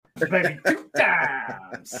baby, 2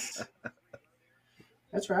 times.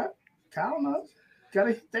 That's right. Kyle knows. Got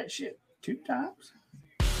to hit that shit 2 times.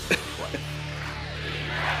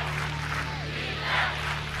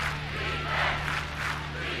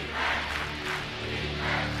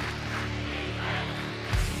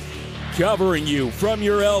 Covering you from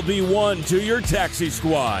your LB1 to your taxi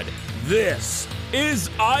squad, this is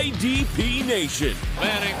IDP Nation.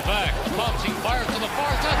 Manning back, bouncing fires to the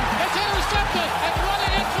far side. It's intercepted and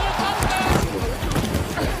running into the touchdown.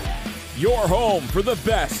 Your home for the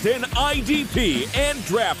best in IDP and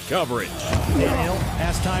draft coverage. Daniel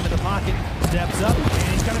has time in the pocket, steps up,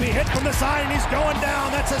 and he's going to be hit from the side, and he's going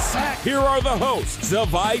down. That's a sack. Here are the hosts of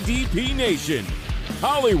IDP Nation,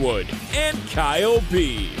 Hollywood and Kyle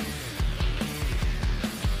B.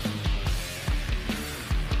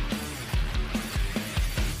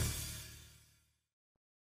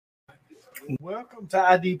 Welcome to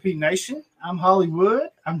IDP Nation. I'm Hollywood.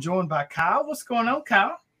 I'm joined by Kyle. What's going on,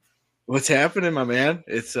 Kyle? What's happening, my man?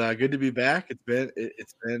 It's good to be back.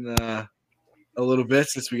 It's been a little bit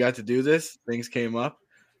since we got to do this. Things came up,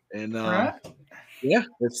 and right. Yeah,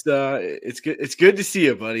 it's good. It's good to see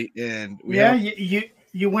you, buddy. And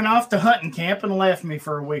you went off to hunting camp and left me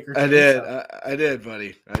for a week or two. I did, I did,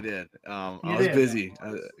 buddy. I did. I was busy. I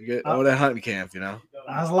went to hunting camp, you know.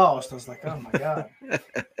 I was lost. I was like, oh my god,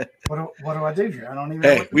 what do I do here? I don't even.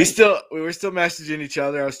 Hey, we were still messaging each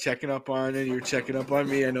other. I was checking up on you. You were checking up on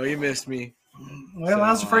me. I know you missed me. Well, so, I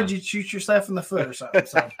was afraid you'd shoot yourself in the foot or something.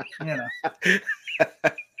 So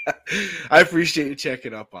I appreciate you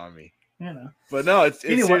checking up on me. But no, it's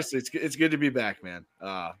anyway, seriously, it's good to be back, man.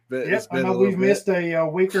 Yes, I know we've missed a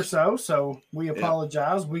week or so we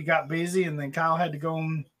apologize. We got busy, and then Kyle had to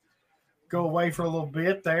go away for a little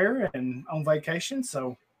bit there and on vacation.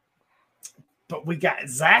 So, but we got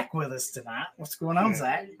Zach with us tonight. What's going on,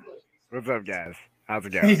 Zach? What's up, guys? How's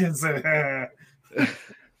it going?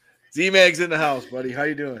 Z-Mag's in the house, buddy. How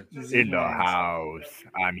you doing? In the house.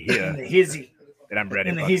 I'm here. In the hizzy. And I'm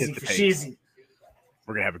ready in to the hizzy for participate. shizzy.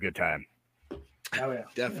 We're going to have a good time. Oh, yeah.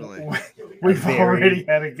 Definitely. We've already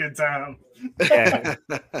had a good time.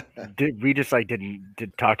 We just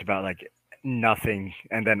talked about like nothing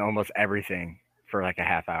and then almost everything for like a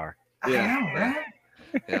half hour. Yeah. I know, right?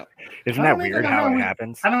 Yeah. Isn't that weird how it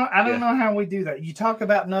happens? I don't know how we do that. You talk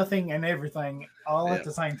about nothing and everything all at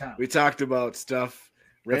the same time. We talked about stuff.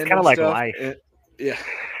 It's kind of like life. Yeah.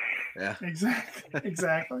 Exactly.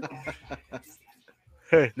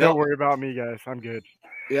 Hey, don't worry about me, guys. I'm good.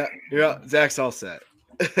 Yeah. Zach's all set.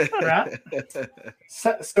 Right.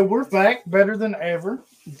 So we're back better than ever.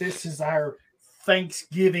 This is our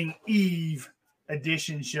Thanksgiving Eve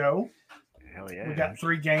edition show. Hell yeah. We got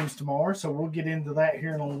 3 games tomorrow, so we'll get into that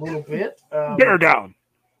here in a little bit. Bear down.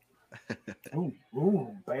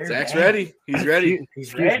 Ooh, bear Zach's down. ready. He's ready.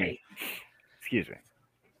 He's ready. Excuse me.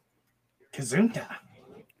 Kazunta.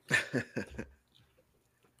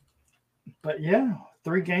 But yeah,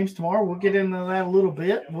 3 games tomorrow. We'll get into that a little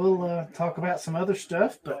bit. We'll talk about some other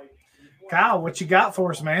stuff. But Kyle, what you got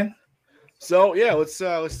for us, man? So yeah, let's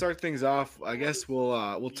start things off. I guess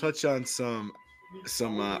we'll touch on some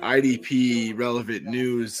IDP relevant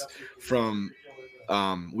news from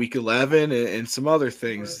week 11 and some other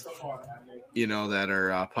things, that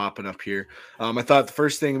are popping up here. I thought the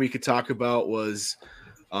first thing we could talk about was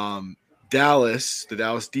the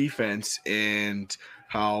Dallas defense, and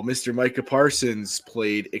how Mr. Micah Parsons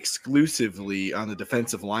played exclusively on the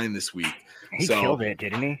defensive line this week. He killed it,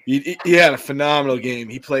 didn't he? He had a phenomenal game.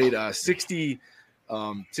 He played 60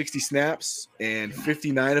 snaps, and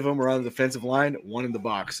 59 of them were on the defensive line, 1 in the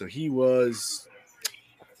box. So he was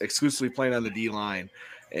exclusively playing on the D line,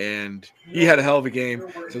 and he had a hell of a game.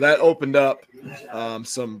 So that opened up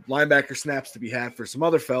some linebacker snaps to be had for some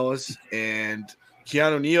other fellas, and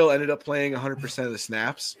Keanu Neal ended up playing 100% of the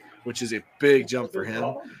snaps, which is a big jump for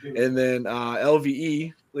him. And then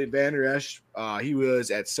LVE, Vander Esch, he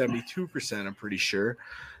was at 72%, I'm pretty sure.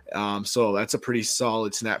 So that's a pretty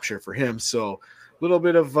solid snap share for him. So a little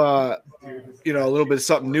bit of, a little bit of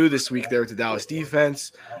something new this week there with the Dallas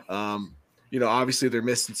defense. Obviously they're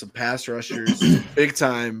missing some pass rushers, big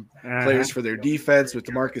time players for their defense with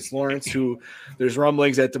DeMarcus Lawrence, who there's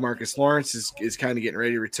rumblings that DeMarcus Lawrence is kind of getting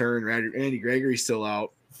ready to return. Randy Gregory's still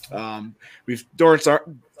out. Dorrance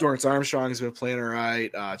Armstrong has been playing all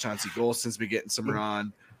right. Chauncey Golston's been getting some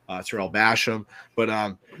run. Terrell Basham,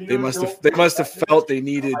 but they must have felt they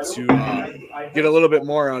needed to get a little bit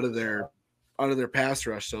more out of their pass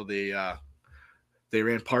rush, so they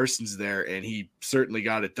ran Parsons there, and he certainly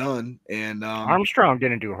got it done. And Armstrong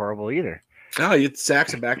didn't do horrible either. No, he had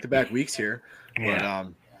sacks in back-to-back weeks here. Yeah.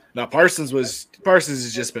 But now Parsons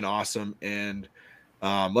has just been awesome, and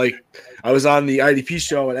Like I was on the IDP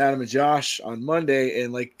show with Adam and Josh on Monday,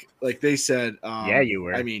 and like they said, Yeah, you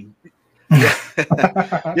were. I mean, yeah,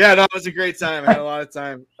 yeah, no, it was a great time. I had a lot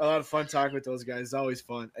of fun talking with those guys. It's always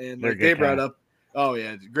fun, and like they brought up, oh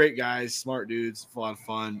yeah, great guys, smart dudes, a lot of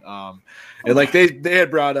fun. And like they had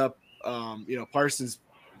brought up, Parsons,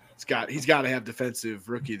 he's got to have defensive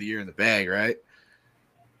rookie of the year in the bag, right?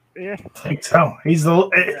 Yeah, I think so. He's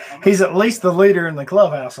at least the leader in the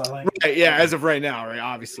clubhouse, I think. Right, yeah, as of right now, right?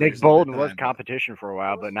 Obviously, Nick Bolton was competition for a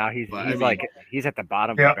while, but now he's at the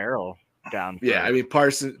bottom of the barrel down. Yeah, I mean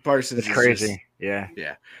Parsons is crazy. Yeah.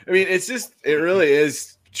 I mean, it really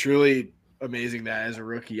is truly amazing that as a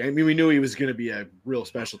rookie. I mean, we knew he was going to be a real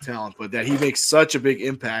special talent, but that he makes such a big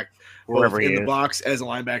impact wherever both in the box as a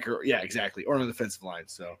linebacker. Yeah, exactly, or on the defensive line.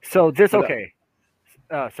 So okay.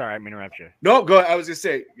 Sorry, I'm interrupt you. No, go ahead. I was going to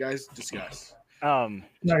say, guys, discuss. No,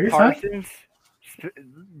 you're Parsons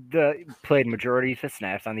played majority of the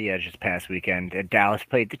snaps on the edge this past weekend, and Dallas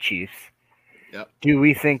played the Chiefs. Yep. Do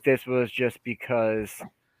we think this was just because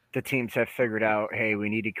the teams have figured out, hey, we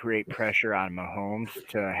need to create pressure on Mahomes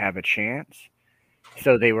to have a chance?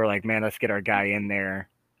 So they were like, man, let's get our guy in there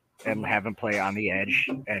and have him play on the edge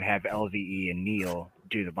and have LVE and Neal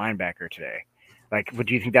do the linebacker today. Like,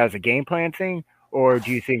 do you think that was a game plan thing? Or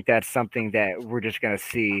do you think that's something that we're just going to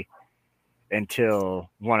see until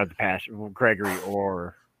one of the Gregory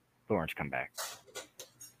or Lawrence come back?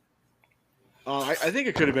 I think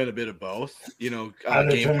it could have been a bit of both, game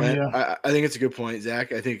plan. Yeah. I think it's a good point,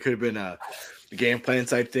 Zach. I think it could have been a game plan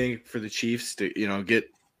type thing for the Chiefs to, get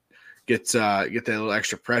that little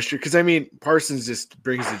extra pressure. Because I mean, Parsons just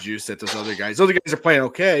brings the juice that those other guys are playing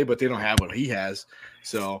okay, but they don't have what he has.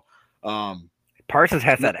 So Parsons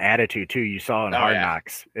has that attitude too. You saw in Hard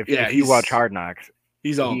Knocks. If you watch Hard Knocks,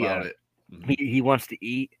 he's all about it. He wants to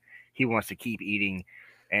eat. He wants to keep eating,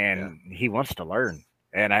 and he wants to learn.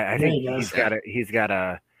 And I think he's got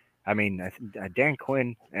a. I mean, Dan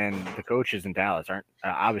Quinn and the coaches in Dallas aren't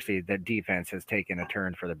obviously the defense has taken a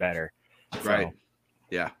turn for the better. So, right.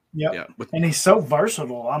 Yeah. Yeah. And he's so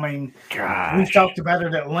versatile. I mean, we've talked about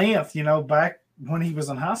it at length. Back when he was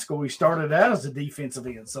in high school, he started out as a defensive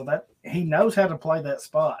end, so that he knows how to play that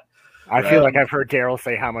spot. I feel like I've heard Daryl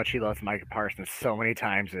say how much he loves Micah Parsons so many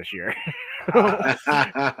times this year.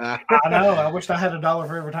 I know. I wish I had $1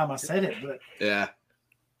 for every time I said it, but yeah.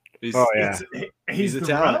 He's the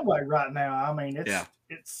runaway right now. I mean,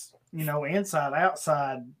 it's inside,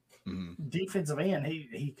 outside, defensive end.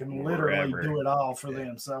 He can literally do it all for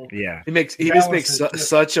them. So he just makes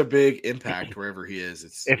such a big impact wherever he is.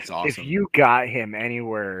 It's awesome. If you got him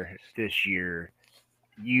anywhere this year,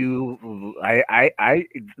 I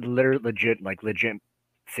legit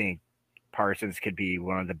think Parsons could be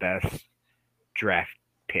one of the best draft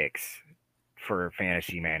picks for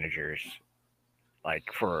fantasy managers.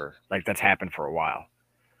 That's happened for a while.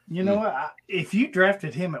 You know what? If you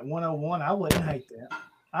drafted him at 101, I wouldn't hate that.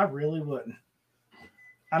 I really wouldn't.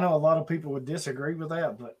 I know a lot of people would disagree with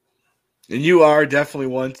that, but and you are definitely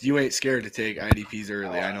one. You ain't scared to take IDPs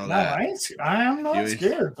early. I know that. I am not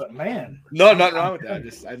scared, but man, no, nothing wrong with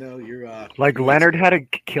that. I know you're. Leonard had a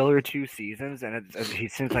killer 2 seasons, and he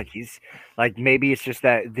seems like he's maybe it's just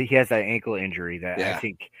that he has that ankle injury that I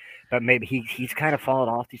think, but maybe he's kind of fallen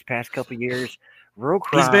off these past couple of years.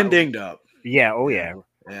 Roquan, he's been dinged up. Yeah. Oh yeah.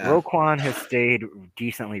 Roquan has stayed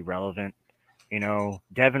decently relevant.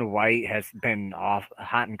 Devin White has been off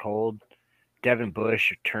hot and cold. Devin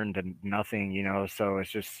Bush turned to nothing, so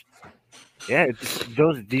it's just, it's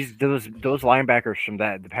those linebackers from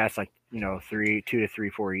the past, 2 to 3,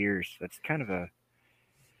 4 years. That's kind of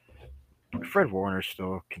Fred Warner's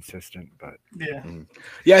still consistent, but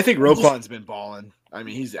yeah, I think Roquan's been balling. I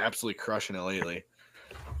mean, he's absolutely crushing it lately.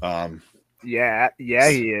 Yeah,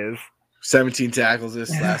 he is. 17 tackles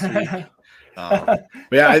this last week. But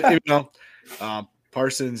yeah, I think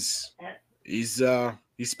Parsons, he's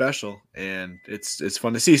special, and it's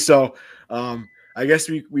fun to see. So I guess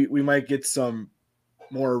we might get some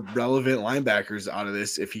more relevant linebackers out of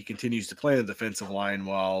this if he continues to play the defensive line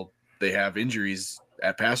while they have injuries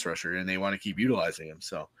at pass rusher and they want to keep utilizing him.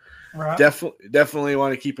 So definitely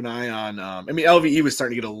want to keep an eye on. I mean, LVE was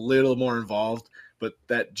starting to get a little more involved, but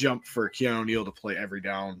that jump for Keanu Neal to play every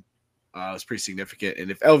down was pretty significant.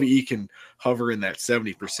 And if LVE can hover in that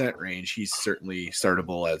 70% range, he's certainly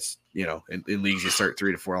startable as, in leagues you start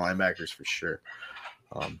 3 to 4 linebackers for sure.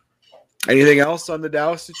 Anything else on the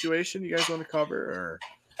Dallas situation you guys want to cover? Or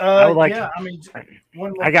I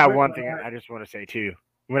got one thing I just want to say too.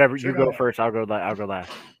 Whenever you go first, I'll go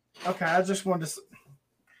last. Okay, I just wanted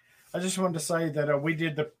to say that we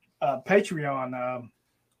did the Patreon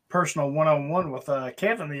personal one-on-one with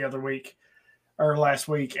Kevin the other week. last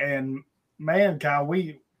week, and man, Kyle,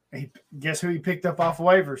 guess who he picked up off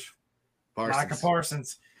waivers? Micah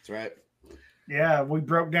Parsons. That's right. Yeah, we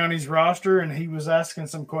broke down his roster, and he was asking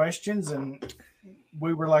some questions, and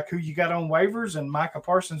we were like, "Who you got on waivers?" And Micah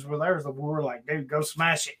Parsons was there. So we were like, "Dude, go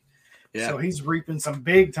smash it!" Yeah. So he's reaping some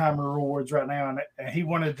big time rewards right now, and he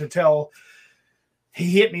wanted to tell. He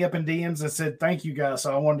hit me up in DMs and said, "Thank you, guys."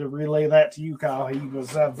 So I wanted to relay that to you, Kyle. He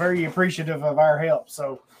was very appreciative of our help.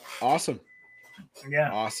 So awesome. Yeah.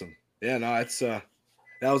 Awesome. Yeah. No, it's that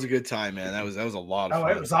was a good time, man. That was a lot of fun.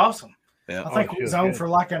 Oh, it was awesome. Yeah. I think we zoned for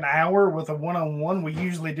like an hour with a one-on-one. We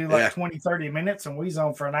usually do like 20, 30 minutes, and we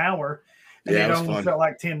zoned for an hour. And it only felt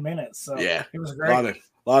like 10 minutes. So yeah, it was great. A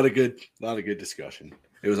lot of good discussion.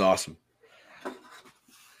 It was awesome.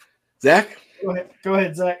 Zach? Go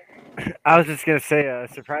ahead, Zach. I was just gonna say a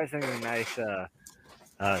surprisingly nice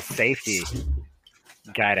safety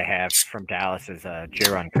guy to have from Dallas is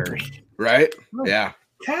Jaron Kearse. Right? Yeah.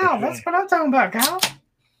 Kyle, that's what I'm talking about, Kyle.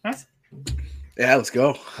 Yeah, let's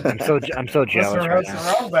go. I'm so jealous right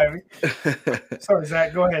now. Baby. Sorry,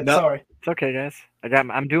 Zach. Go ahead. No. Sorry. It's okay, guys.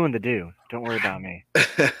 I'm doing the do. Don't worry about me.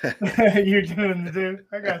 You're doing the do.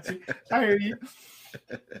 I got you. I hear you.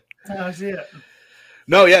 Oh shit.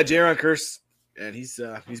 No, yeah, Jaron Kearse, and he's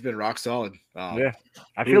been rock solid. Yeah,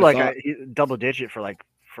 I feel like double digit for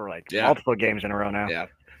multiple games in a row now. Yeah,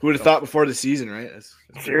 who would have thought before the season, right? That's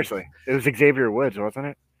seriously, it was Xavier Woods, wasn't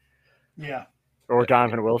it? Yeah. Or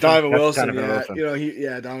Donovan Wilson. Donovan Wilson.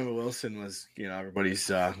 Donovan Wilson was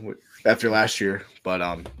everybody's after last year,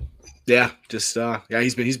 but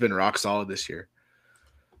he's been rock solid this year.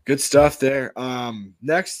 Good stuff there.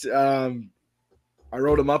 Next, I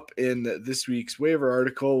wrote him up in this week's waiver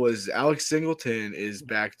article was Alex Singleton is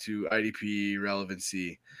back to IDP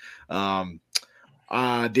relevancy.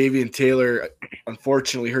 Davian Taylor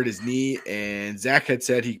unfortunately hurt his knee, and Zach had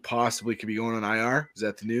said he possibly could be going on IR. Is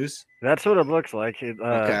that the news? That's what it looks like.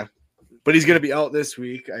 Okay. But he's going to be out this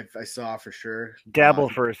week. I saw for sure. Dabble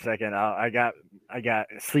for a second. I got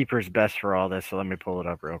sleeper's best for all this, so let me pull it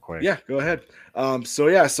up real quick. Yeah, go ahead.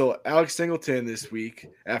 So Alex Singleton this week,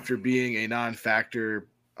 after being a non-factor,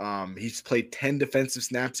 he's played 10 defensive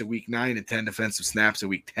snaps in week 9 and 10 defensive snaps in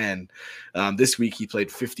week 10. This week he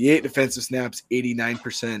played 58 defensive snaps,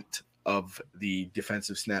 89% of the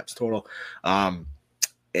defensive snaps total. And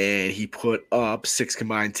he put up 6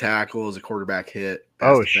 combined tackles, a quarterback hit.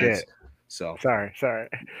 Oh, shit. So sorry.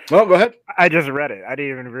 Well, go ahead. I just read it. I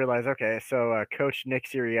didn't even realize. Okay, so Coach Nick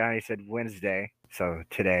Sirianni said Wednesday, so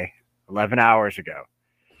today, 11 hours ago,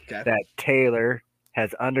 that Taylor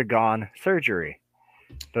has undergone surgery,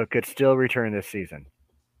 but could still return this season.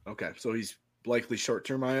 Okay, so he's likely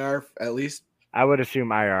short-term IR at least. I would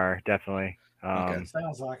assume IR, definitely.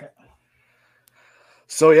 Sounds like it.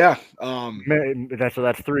 So yeah,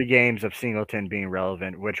 that's 3 games of Singleton being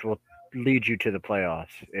relevant, which will lead you to the playoffs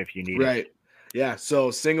if you need it. Right. Yeah.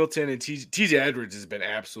 So Singleton and TJ Edwards has been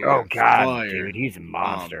absolutely fire. Dude, he's a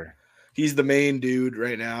monster. He's the main dude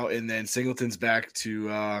right now, and then Singleton's back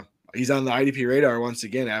to he's on the IDP radar once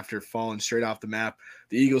again after falling straight off the map.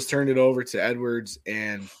 The Eagles turned it over to Edwards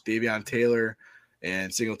and Davion Taylor,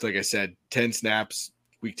 and Singleton, like I said, 10 snaps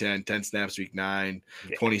week 10, 10 snaps week 9,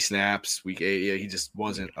 20 snaps week 8. Yeah, he just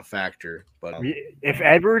wasn't a factor. But if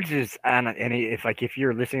Edwards is on if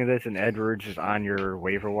you're listening to this and Edwards is on your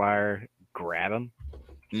waiver wire, grab him.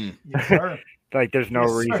 Yes, sir. Like there's no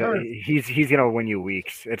reason sir. He's gonna win you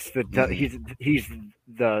weeks. It's he's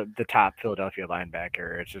the top Philadelphia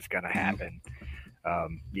linebacker. It's just gonna happen.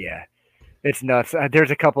 It's nuts. There's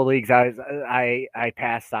a couple leagues I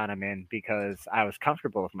passed on him in because I was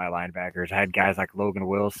comfortable with my linebackers. I had guys like Logan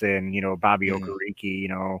Wilson, Bobby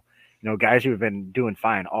Okereke, guys who have been doing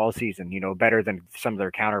fine all season, better than some of their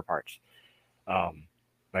counterparts.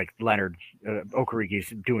 Like Leonard,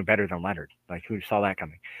 Okereke's doing better than Leonard. Like who saw that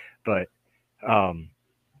coming? But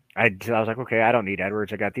I was like, okay, I don't need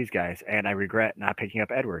Edwards. I got these guys, and I regret not picking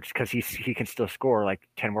up Edwards because he can still score like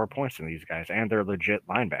 10 more points than these guys, and they're legit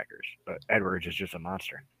linebackers. But Edwards is just a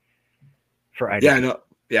monster.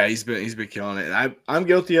 He's been killing it, and I'm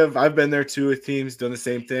guilty of. I've been there too with teams doing the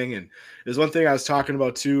same thing. And there's one thing I was talking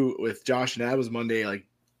about too with Josh and Adams Monday. Like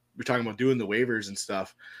we're talking about doing the waivers and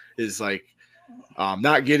stuff. Is like.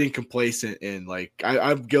 Not getting complacent and like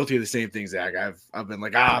I'm guilty of the same thing, Zach. I've been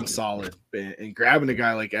like, I'm solid, and grabbing a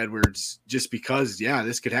guy like Edwards just because,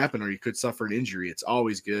 this could happen or you could suffer an injury. It's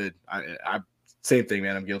always good. I same thing,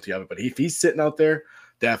 man. I'm guilty of it. But if he's sitting out there,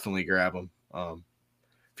 definitely grab him. If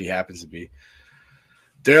he happens to be.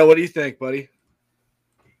 Daryl, what do you think, buddy?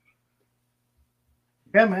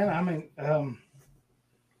 Yeah, man. I mean,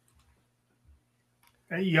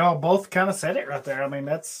 y'all both kind of said it right there. I mean,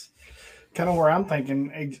 kind of where I'm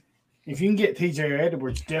thinking. If you can get TJ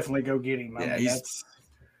Edwards, definitely go get him. Yeah,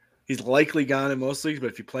 he's likely gone in most leagues,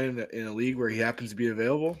 but if you play him in a league where he happens to be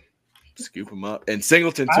available, scoop him up. And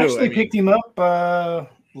Singleton too. I actually picked him up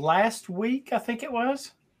last week, I think it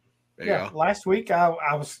was. Last week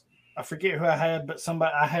I forget who I had, but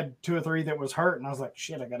I had 2 or 3 that was hurt, and I was like,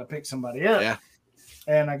 shit, I got to pick somebody up. Yeah.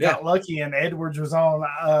 And I got lucky, and Edwards was on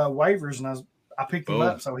waivers, and I picked him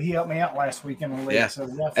up, so he helped me out last week in the league. Yeah. So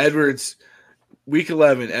Edwards, week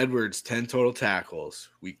 11, Edwards 10 total tackles.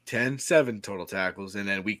 Week 10, 7 total tackles, and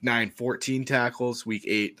then week 9, 14 tackles. Week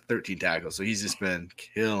 8, 13 tackles. So he's just been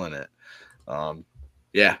killing it.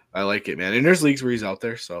 Yeah, I like it, man. And there's leagues where he's out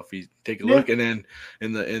there, so if you take a look, and then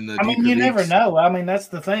in the I mean, you never know. I mean, that's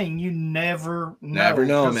the thing. You never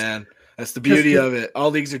know, man. That's the beauty of it.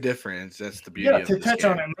 All leagues are different. That's the beauty of it. Yeah, to touch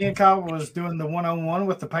on it, me and Kyle was doing the one-on-one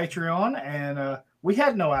with the Patreon, and we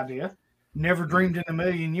had no idea. Never dreamed in a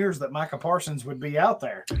million years that Micah Parsons would be out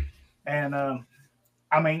there. And, I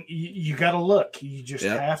mean, you got to look. You just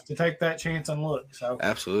have to take that chance and look. So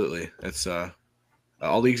absolutely. That's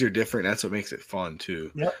all leagues are different. That's what makes it fun, too.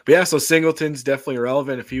 Yep. But, yeah, so Singleton's definitely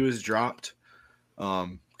relevant if he was dropped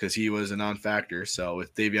because he was a non-factor. So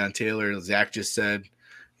with Davion Taylor, Zach just said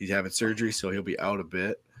he's having surgery, so he'll be out a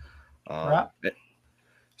bit. Right.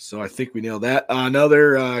 So I think we nailed that.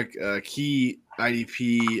 Another key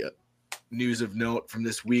IDP news of note from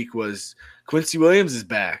this week was Quincy Williams is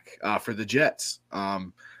back for the Jets.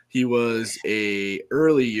 He was a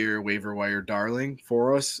early year waiver wire darling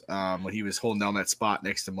for us when he was holding down that spot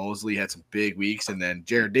next to Mosley. Had some big weeks, and then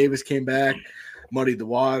Jared Davis came back, muddied the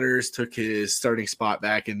waters, took his starting spot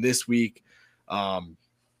back. And this week,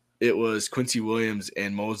 it was Quincy Williams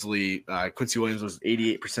and Mosley. Quincy Williams was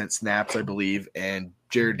 88% snaps, I believe, and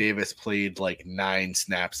Jared Davis played like 9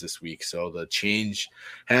 snaps this week. So the change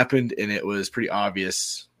happened, and it was pretty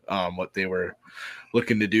obvious what they were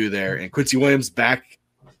looking to do there. And Quincy Williams back.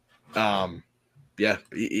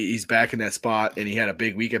 He's back in that spot, and he had a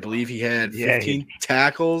big week. I believe he had 15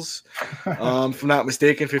 tackles, if I'm not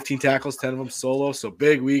mistaken, 15 tackles, 10 of them solo. So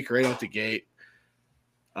big week right out the gate.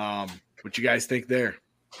 What you guys think there?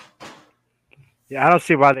 Yeah, I don't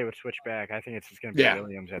see why they would switch back. I think it's just going to be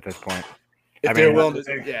Williams at this point. If they're willing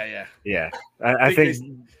to, yeah. I think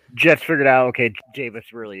Jets figured out, okay,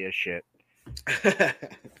 Davis really is shit.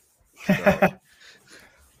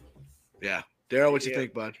 Yeah. Daryl, what you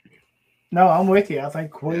think, bud? No, I'm with you. I think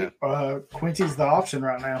Quincy's the option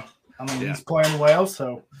right now. I mean, he's playing well,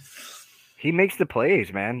 so he makes the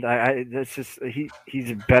plays, man. That's just he's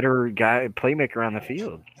a better guy, playmaker on the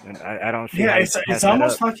field, and I don't see. Yeah, it's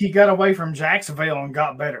almost like he got away from Jacksonville and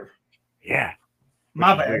got better. Yeah,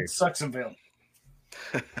 my bad, Sucksonville.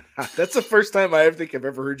 That's the first time I think I've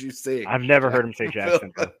ever heard you say. I've never heard him say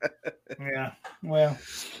Jacksonville. Yeah, well.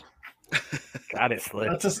 God, it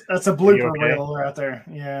slipped. That's a blooper reel right there.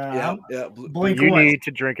 Yeah. Blink you once. Need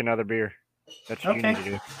to drink another beer. That's what you need to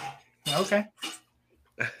do. Okay.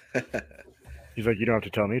 He's like, you don't have to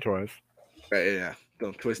tell me twice. Right, yeah.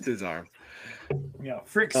 Don't twist his arm. Yeah,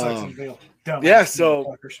 frick Sucksonville. Yeah,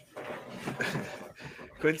 so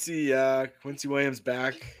Quincy Williams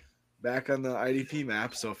back on the IDP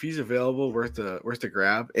map. So if he's available, worth a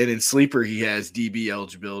grab. And in sleeper, he has DB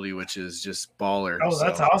eligibility, which is just baller. Oh,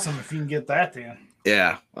 that's awesome if you can get that then.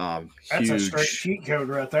 Yeah. That's a straight cheat code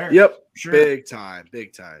right there. Yep. Sure. Big time.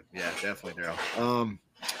 Yeah, definitely, Daryl.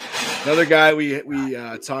 Another guy we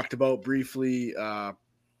talked about briefly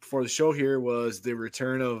before the show here was the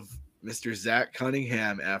return of Mr. Zach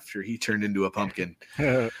Cunningham after he turned into a pumpkin.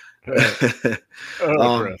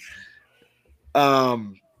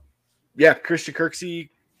 Yeah, Christian Kirksey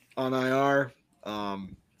on IR.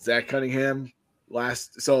 Zach Cunningham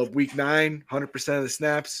week 9, 100% of the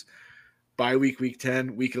snaps. Bye week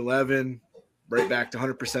 10, week 11, right back to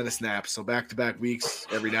 100% of snaps. So back-to-back weeks,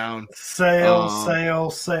 every down. Sell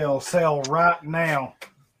right now.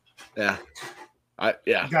 Yeah.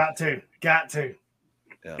 Got to.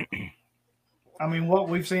 Yeah. I mean, what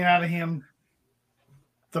we've seen out of him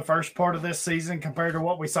the first part of this season compared to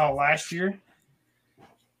what we saw last year.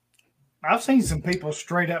 I've seen some people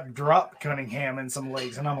straight up drop Cunningham in some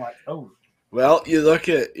leagues, and I'm like, oh. Well, you look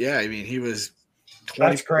at, I mean, he was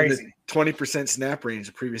 20% snap range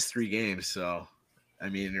the previous 3 games. So, I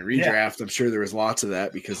mean, in redraft, I'm sure there was lots of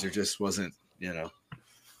that because there just wasn't,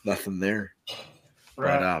 nothing there.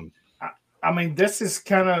 Right. But, I mean, this is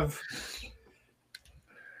kind of –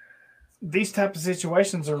 these type of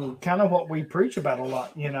situations are kind of what we preach about a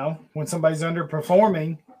lot, When somebody's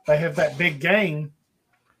underperforming, they have that big game.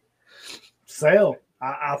 Sell.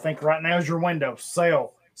 I think right now is your window.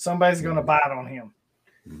 Sell. Somebody's going to bite on him.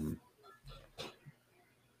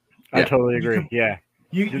 I totally agree.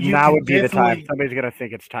 You now can would be the time. definitely- Somebody's gonna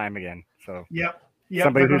think it's time again. So Yep.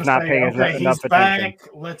 somebody they're who's gonna not say, paying okay, enough he's attention. back.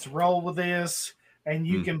 Let's roll with this, and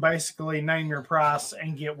you can basically name your price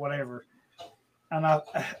and get whatever. And I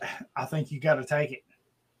think you got to take it.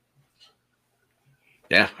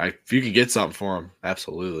 Yeah, if you can get something for him,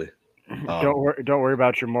 absolutely. Don't worry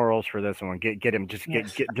about your morals for this one. Get him. Just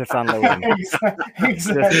unload him.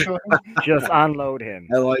 Exactly. Just unload him.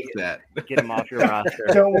 I like that. Get him off your roster.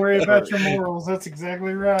 Don't worry about your morals. That's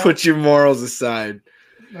exactly right. Put your morals aside.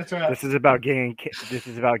 That's right. This is about getting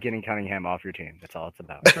Cunningham off your team. That's all it's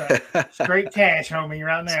about. That's right. Straight cash, homie,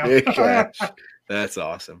 right now. Straight cash. That's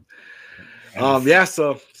awesome.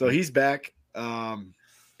 So he's back. And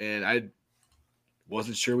I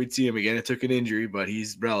wasn't sure we'd see him again. It took an injury, but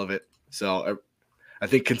he's relevant. So I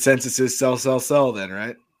think consensus is sell then,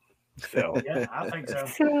 right? So yeah, I think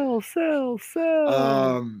so. Sell.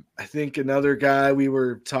 I think another guy we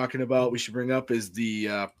were talking about we should bring up is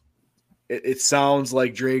the it sounds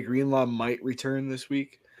like Dre Greenlaw might return this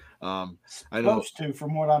week. I know Supposed to,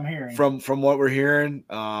 from what I'm hearing. From what we're hearing,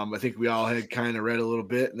 I think we all had kind of read a little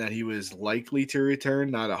bit and that he was likely to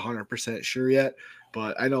return, not 100% sure yet.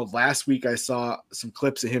 But I know last week I saw some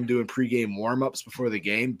clips of him doing pregame warm-ups before the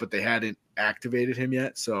game, but they hadn't activated him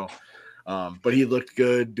yet. So, but he looked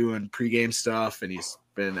good doing pregame stuff, and he's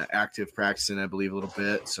been active practicing, I believe, a little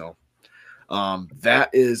bit. So that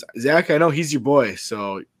is Zach. I know he's your boy,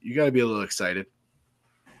 so you got to be a little excited.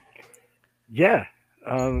 Yeah,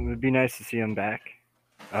 it'd be nice to see him back.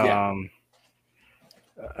 I'm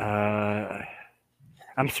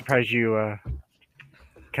surprised you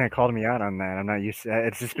kind of called me out on that. I'm not used to.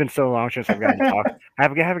 It's just been so long since I've gotten to talk. I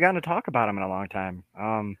haven't gotten to talk about him in a long time.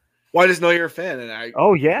 Well, I just know you're a fan, and I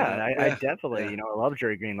definitely, I love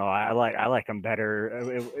Jerry Greenlaw. I like him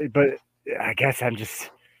better, but I guess I'm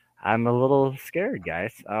a little scared,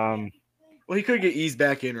 guys. Well, he could get eased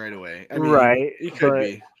back in right away. I mean, right? He could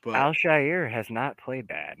be. But Al-Shaair has not played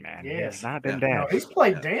bad, man. Yes. He has not been bad. No, he's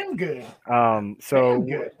played damn good. So Damn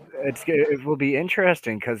good. it will be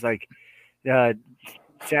interesting because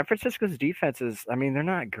San Francisco's defenses, I mean, they're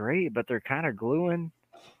not great, but they're kind of gluing.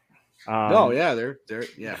 They're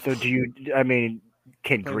So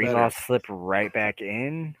can Greenlaw slip right back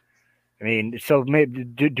in? I mean, so maybe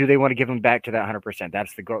do they want to give him back to that 100%?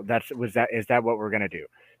 That's the goal. Is that what we're gonna do?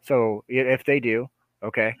 So if they do,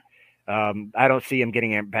 okay. I don't see him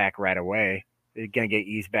getting it back right away. They're gonna get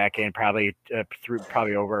eased back in probably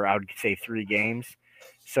over, I would say 3 games.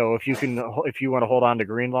 So if you want to hold on to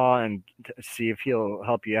Greenlaw and see if he'll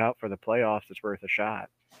help you out for the playoffs, it's worth a shot.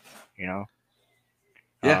 Yeah.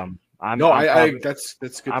 That's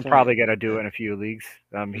good. I'm probably gonna do it in a few leagues.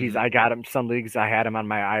 I got him some leagues. I had him on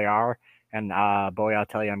my IR, and boy, I'll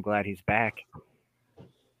tell you, I'm glad he's back.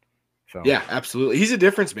 So yeah, absolutely. He's a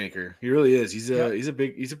difference maker. He really is. He's a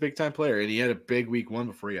big time player, and he had a big week 1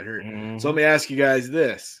 before he got hurt. Mm-hmm. So let me ask you guys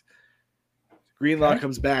this: Greenlaw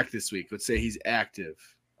comes back this week. Let's say he's active.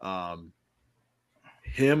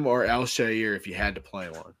 Him or Al-Shaair if you had to play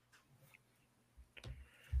one.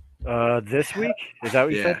 This week, is that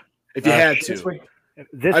what you said? If you had to.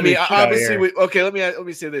 Obviously. Let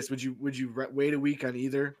me say this: Would you wait a week on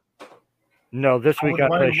either? No, this week I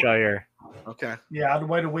play Shaair. Okay. Yeah, I'd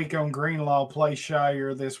wait a week on Greenlaw, play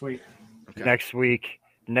Shaair this week. Okay. Next week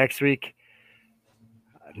is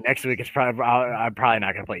probably I'm probably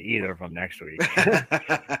not going to play either of them next week.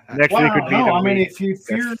 Next week would be the week. If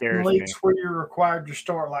you're in leagues where you're required to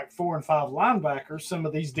start like 4 and 5 linebackers, some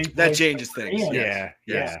of these deep that changes things. Yeah.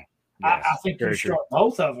 I think you start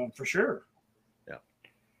both of them for sure.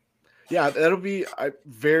 Yeah, that'll be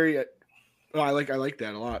very. I like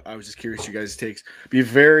that a lot. I was just curious your guys' takes. Be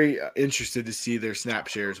very interested to see their snap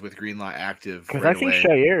shares with Greenlaw active. Because I think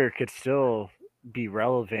Shaair could still be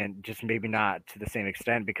relevant, just maybe not to the same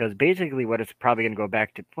extent. Because basically, what it's probably going to go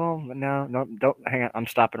back to. Well, no, don't hang on. I'm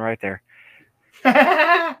stopping right there.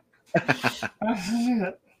 I'm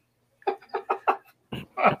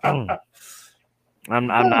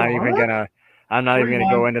not even gonna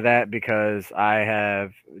go into that because I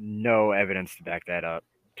have no evidence to back that up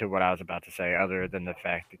to what I was about to say, other than the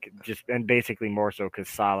fact and basically more so because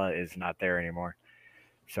Salah is not there anymore.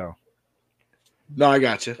 So. No, I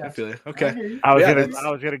got you. I feel you. Okay. I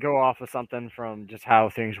was gonna go off of something from just how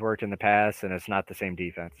things worked in the past, and it's not the same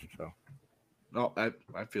defense. So. No, I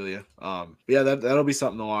feel you. That'll be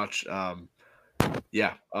something to watch.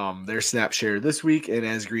 Their snap share this week, and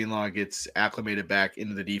as Greenlaw gets acclimated back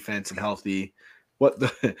into the defense and healthy, what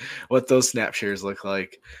those snap shares look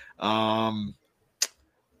like.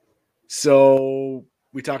 So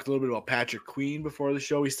we talked a little bit about Patrick Queen before the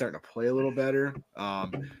show. He's starting to play a little better.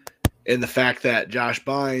 And and the fact that Josh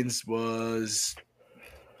Bynes was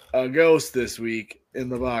a ghost this week in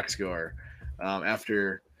the box score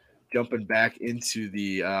after jumping back into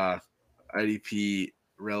the IDP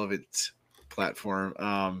relevant platform.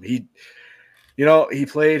 He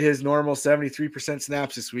played his normal 73%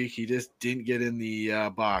 snaps this week. He just didn't get in the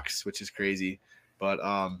box, which is crazy. But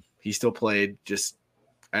he still played. Just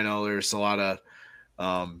I know there's a lot of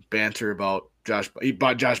banter about Josh.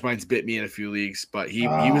 Josh Bynes bit me in a few leagues, but he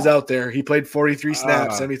was out there. He played 43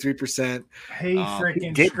 snaps, 73%. He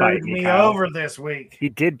freaking did bite screwed me, me Kyle. over this week. He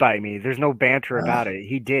did bite me. There's no banter about it.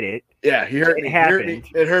 He did it. Yeah, he hurt It me. happened.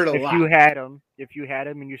 It hurt a if lot. you had him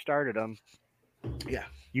and you started him, Yeah.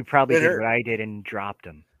 you probably It did hurt. what I did and dropped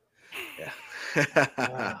him. Yeah.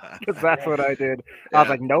 Because that's what I did. I was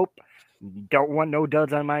like, nope, don't want no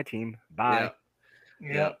duds on my team. Bye.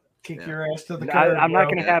 Yep. Kick your ass to the curb. I'm not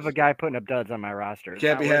going to have a guy putting up duds on my roster.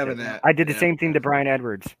 Can't be having that. I did the same thing to Brian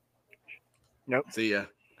Edwards. Nope. See ya.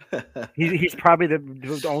 he's probably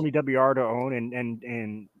the only WR to own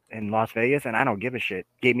in Las Vegas, and I don't give a shit.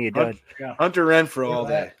 Gave me a dud. Hunter Renfrow all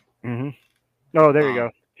day. Mm-hmm. Oh, there you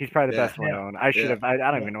go. He's probably the best one to own. I should have. I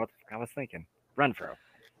don't even know what I was thinking. Renfrow.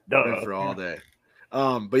 Renfrow all day.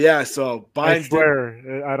 But yeah, so Bynes. I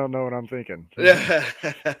swear, I don't know what I'm thinking. Yeah.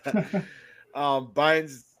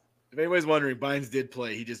 Bynes. If anybody's wondering, Bynes did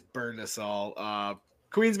play. He just burned us all.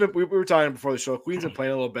 Queen's been. We were talking before the show. Queen's been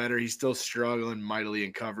playing a little better. He's still struggling mightily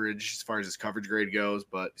in coverage as far as his coverage grade goes,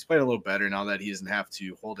 but he's playing a little better now that he doesn't have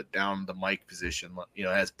to hold it down the mic position.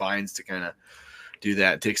 Has Bynes to kind of do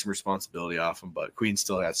that, and take some responsibility off him. But Queen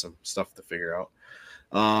still has some stuff to figure out.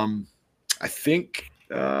 I think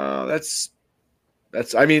that's.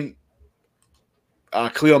 I mean,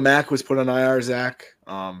 Khalil Mack was put on IR. Zach.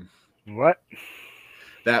 What?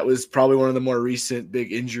 That was probably one of the more recent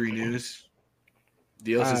big injury news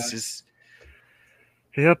deals. Just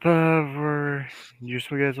yep. You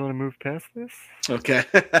guys want to move past this? Okay.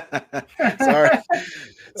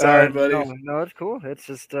 Sorry, buddy. No, it's cool. It's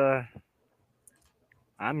just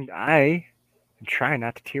I trying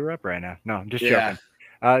not to tear up right now. No, I'm just joking.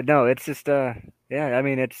 No, it's just I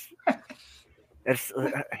mean, it's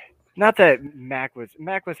not that Mac was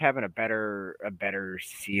having a better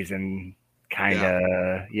season. Kind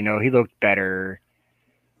of, he looked better.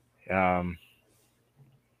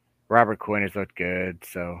 Robert Quinn has looked good,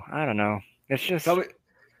 so I don't know. It's just. Let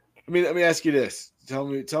me ask you this. Tell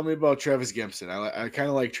me about Travis Gibson. I kind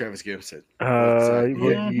of like Travis Gibson.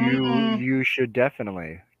 You should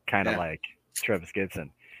definitely kind of like Travis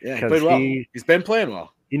Gibson. Yeah, he played well. He's been playing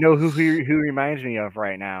well. You know who reminds me of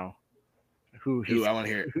right now? Who I want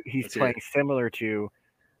to hear. He's playing similar to,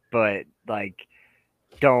 but like,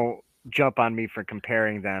 don't jump on me for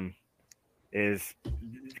comparing them, is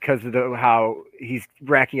because of how he's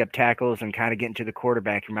racking up tackles and kind of getting to the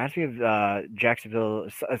quarterback. Reminds me of Jacksonville,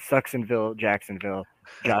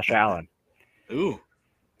 Josh Allen. Ooh,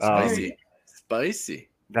 spicy.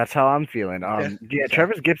 That's how I'm feeling.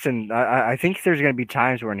 Travis Gibson. I think there's going to be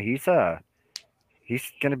times when he's going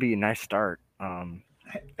to be a nice start.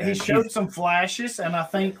 He showed some flashes, and I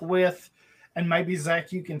think and maybe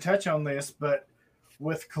Zach, you can touch on this, but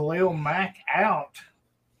with Khalil Mack out.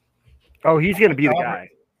 Oh, he's going to be the guy.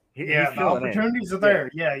 The opportunities are there.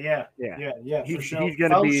 Yeah. He's sure. He's going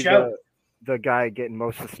to be the guy getting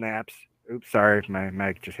most of the snaps. Oops, sorry, my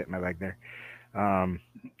mic just hit my leg there.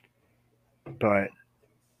 But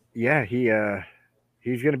yeah,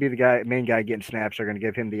 he's going to be the main guy getting snaps. They're going to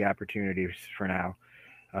give him the opportunities for now.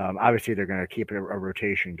 Obviously, they're going to keep a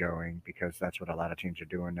rotation going because that's what a lot of teams are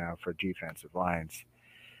doing now for defensive lines.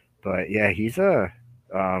 But yeah, he's a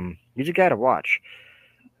guy to watch.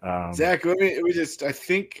 Zach, I just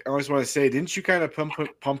want to say, didn't you kind of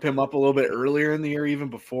pump him up a little bit earlier in the year, even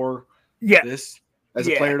before this, as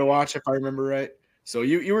a player to watch, if I remember right? So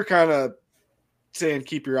you were kind of saying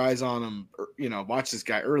keep your eyes on him, watch this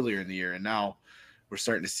guy earlier in the year, and now we're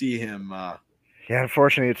starting to see him.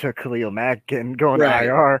 Unfortunately, it took Khalil Mack going to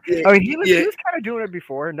IR. Yeah. I mean, he was kind of doing it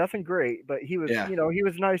before, nothing great, but he was, he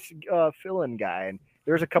was a nice fill-in guy, and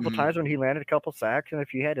there was a couple times when he landed a couple sacks, and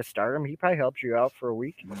if you had to start him, he probably helped you out for a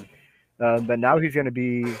week. But now he's going to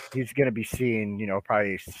be seeing,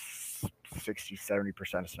 probably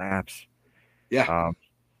 60-70% of snaps. Yeah.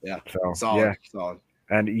 So solid.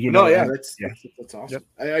 And that's awesome.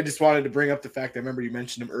 Yep. I just wanted to bring up the fact. I remember you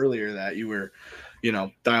mentioned him earlier that you were,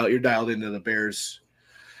 you're dialed into the Bears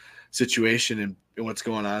situation and what's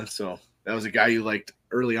going on. So that was a guy you liked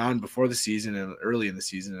early on before the season and early in the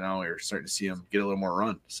season, and now we're starting to see him get a little more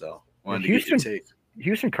run. So wanted to get your take.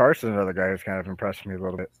 Houston Carson's another guy who's kind of impressed me a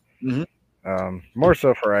little bit. Mm-hmm. More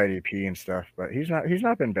so for IDP and stuff, but he's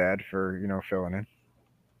not been bad for filling in.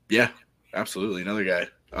 Yeah, absolutely. Another guy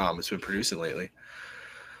has been producing lately.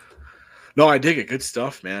 No, I dig it. Good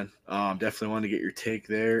stuff, man. Definitely want to get your take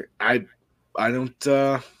there. I don't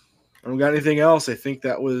got anything else. I think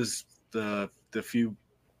that was the few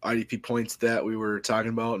IDP points that we were talking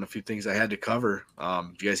about and a few things I had to cover.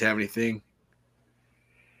 Do you guys have anything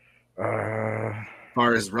as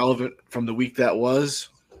far as relevant from the week that was?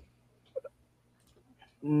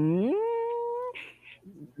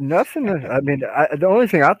 Nothing. I mean, the only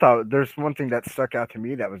thing I thought, there's one thing that stuck out to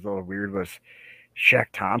me that was a little weird was Shaq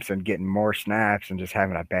Thompson getting more snaps and just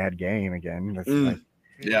having a bad game again. That's like,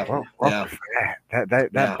 yeah, what was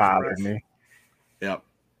that bothered me. Yep.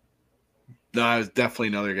 No, I was definitely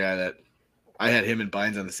another guy that I had him and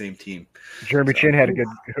Bynes on the same team. Jeremy Chin had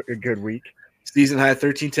a good week. Season high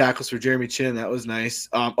 13 tackles for Jeremy Chin. That was nice.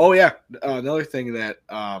 Another thing that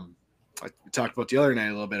I talked about the other night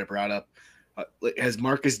a little bit. I brought up. Has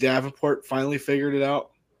Marcus Davenport finally figured it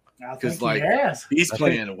out? Because he's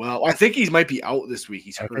playing well. I think he might be out this week.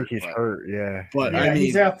 He's hurt. I think he's hurt. Yeah, but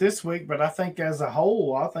he's out this week. But I think as a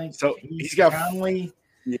whole, he's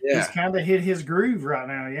kind of hit his groove right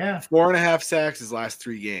now. Yeah, 4.5 sacks his last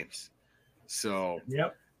 3 games. So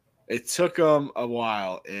yep, it took him a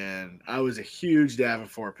while, and I was a huge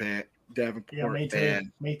Davenport fan.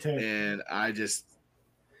 Me too. And I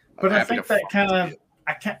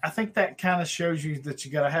think that kind of shows you that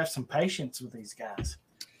you got to have some patience with these guys.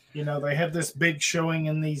 You know, they have this big showing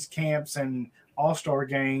in these camps and all-star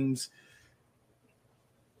games.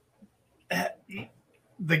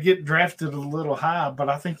 They get drafted a little high, but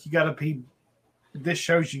I think this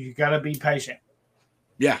shows you got to be patient.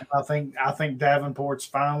 Yeah. I think Davenport's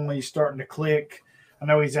finally starting to click. I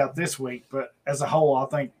know he's out this week, but as a whole, I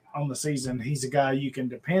think on the season, he's a guy you can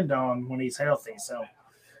depend on when he's healthy. So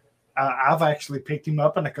I've actually picked him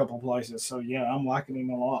up in a couple places. So, yeah, I'm liking him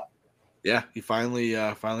a lot. Yeah, he finally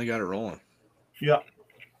got it rolling. Yeah.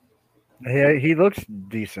 Yeah, he looks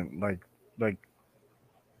decent, like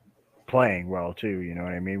playing well too. You know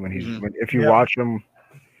what I mean? When he's if you watch him,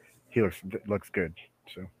 he looks good.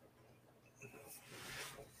 So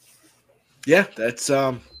yeah, that's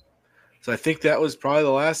so I think that was probably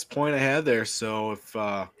the last point I had there. So if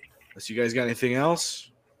unless you guys got anything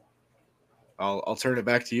else, I'll turn it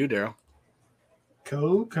back to you, Daryl.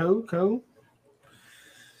 Cool.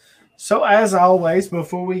 So as always,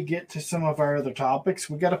 before we get to some of our other topics,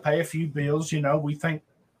 we got to pay a few bills. You know, we thank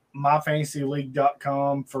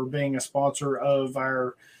myfantasyleague.com for being a sponsor of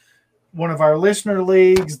one of our listener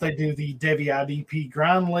leagues. They do the Devi IDP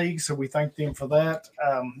Grind League, so we thank them for that.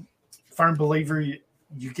 Firm believer,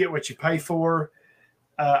 you get what you pay for.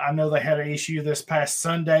 I know they had an issue this past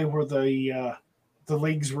Sunday where the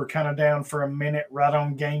leagues were kind of down for a minute right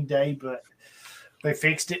on game day, but they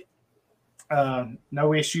fixed it.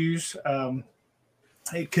 No issues.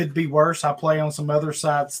 It could be worse. I play on some other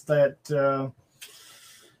sites that,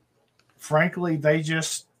 frankly, they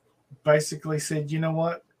just basically said, you know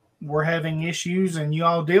what, we're having issues and you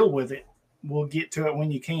all deal with it. We'll get to it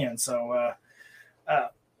when you can. So,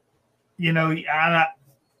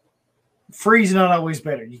 free's not always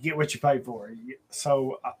better. You get what you pay for.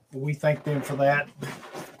 So we thank them for that.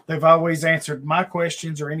 They've always answered my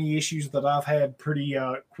questions or any issues that I've had pretty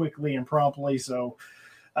quickly and promptly. So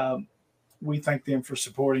we thank them for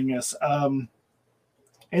supporting us. And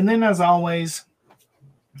then, as always,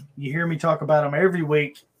 you hear me talk about them every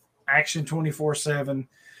week. Action 24/7,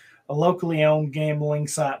 a locally owned gambling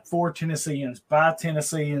site for Tennesseans by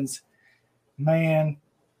Tennesseans. Man,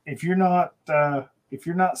 if you're not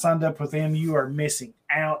signed up with them, you are missing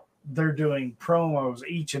out. They're doing promos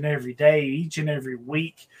each and every day, each and every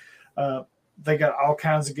week. They got all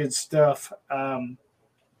kinds of good stuff. You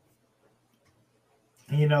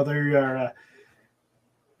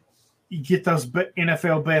get those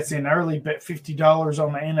NFL bets in early. Bet $50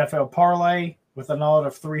 on the NFL parlay with an odd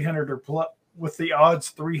of 300 or plus, with the odds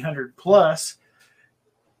 300 plus,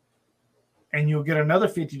 and you'll get another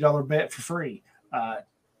 $50 bet for free.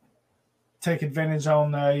 Take advantage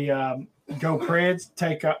on the Go Preds.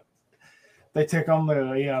 They take on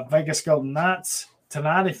the Vegas Golden Knights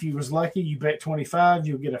tonight. If you was lucky, you bet $25,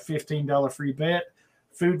 you'll get a $15 free bet.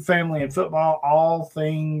 Food, family, and football, all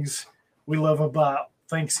things we love about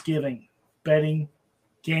Thanksgiving. Betting,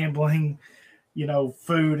 gambling,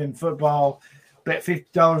 food and football. Bet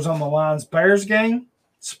 $50 on the Lions Bears game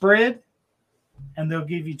spread, and they'll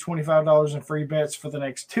give you $25 in free bets for the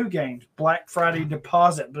next 2 games. Black Friday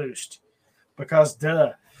deposit boost. Because,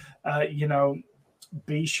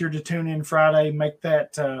 be sure to tune in Friday, make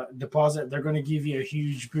that deposit. They're going to give you a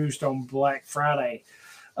huge boost on Black Friday.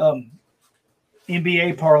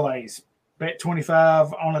 NBA parlays. Bet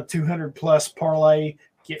 $25 on a 200-plus parlay.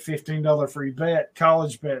 get $15 free bet.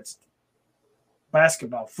 College bets,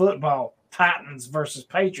 basketball, football, Titans versus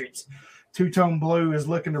Patriots. Two-Tone Blue is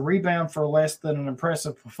looking to rebound for less than an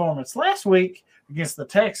impressive performance last week against the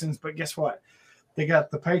Texans, but guess what? They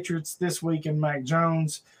got the Patriots this week and Mac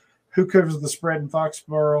Jones. Who covers the spread in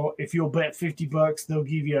Foxborough? If you'll bet $50, they'll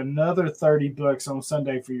give you another $30 on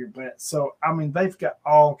Sunday for your bet. So, I mean, they've got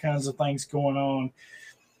all kinds of things going on.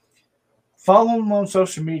 Follow them on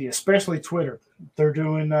social media, especially Twitter. They're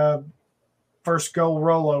doing first goal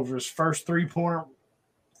rollovers, first three-pointer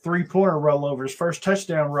rollovers, first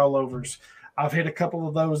touchdown rollovers. I've hit a couple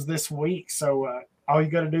of those this week. So all you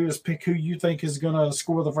got to do is pick who you think is going to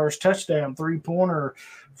score the first touchdown, three-pointer,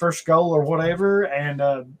 first goal or whatever. And,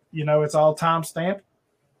 it's all time stamped.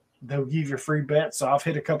 They'll give you a free bet. So I've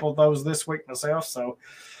hit a couple of those this week myself. So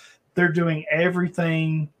they're doing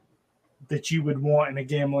everything that you would want in a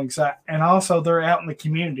gambling site. And also they're out in the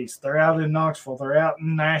communities. They're out in Knoxville. They're out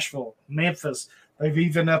in Nashville, Memphis. They've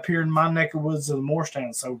even up here in my neck of woods of the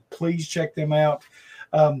Morristown. So please check them out.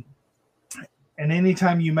 And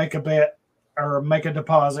anytime you make a bet or make a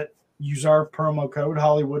deposit, use our promo code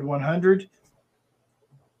Hollywood100.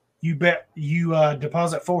 You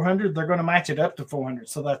deposit $400, they're going to match it up to $400.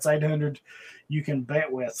 So that's $800 you can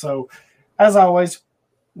bet with. So as always,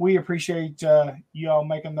 we appreciate you all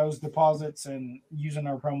making those deposits and using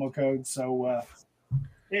our promo code. So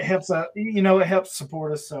it helps it helps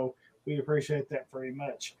support us. So we appreciate that very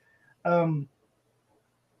much. For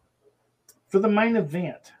the main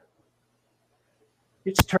event,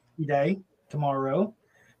 it's Turkey Day tomorrow.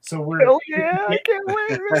 So we're I can't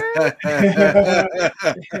wait.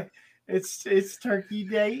 It's Turkey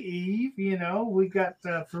Day Eve. We got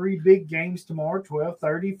 3 big games tomorrow: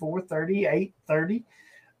 12:30, 4:30, 8:30.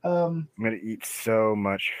 I'm gonna eat so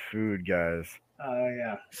much food, guys. Oh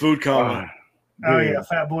yeah, Food coma. Oh yeah,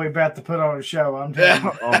 Fat Boy about to put on a show. I'm telling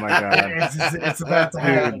you. Oh my god, it's about to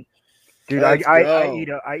happen. Dude, I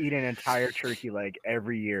eat an entire turkey leg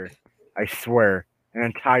every year. I swear, an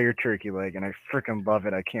entire turkey leg, and I freaking love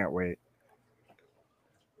it. I can't wait.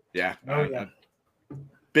 Yeah. Oh yeah.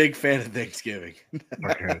 Big fan of Thanksgiving.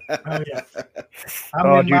 Okay. Oh yeah.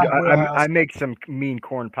 Dude, I make some mean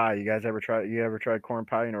corn pie. You guys ever tried corn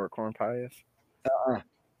pie? You know what corn pie is?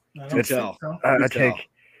 Do tell.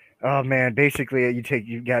 Oh man, basically you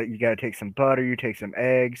got to take some butter, you take some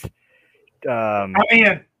eggs,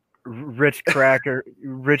 rich crackers,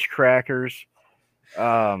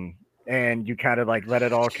 and you kind of like let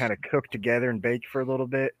it all kind of cook together and bake for a little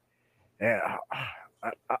bit. And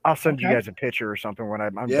I'll send you guys a picture or something when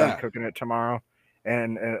I'm done cooking it tomorrow,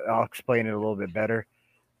 and I'll explain it a little bit better.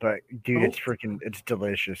 But dude, it's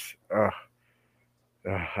delicious. I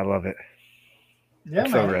love it. Yeah,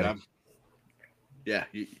 I'm so ready.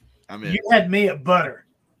 I'm in. You had me at butter.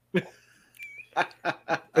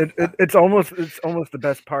 It's almost the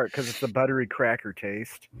best part because it's the buttery cracker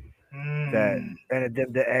taste. Then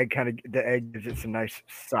the egg gives it some nice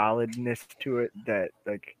solidness to it that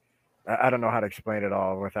like I don't know how to explain it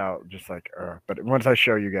all without just like but once I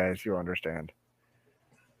show you guys you'll understand.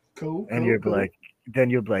 Cool. And you'll be like,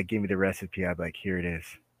 give me the recipe. I'd be like, here it is.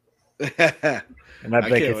 And I'd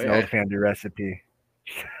be like, it's an old family recipe.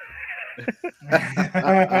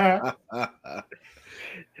 I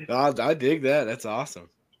dig that. That's awesome.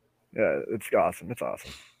 Yeah, it's awesome. It's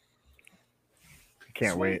awesome. I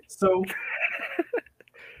can't wait. So,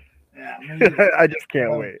 I just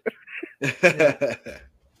can't wait. Yeah.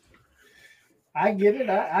 I get it.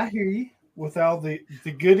 I hear you with all the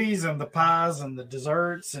goodies and the pies and the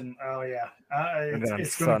desserts and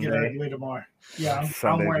it's going to get ugly tomorrow. Yeah,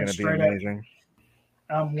 I'm wearing straight up.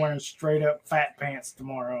 I'm wearing straight up fat pants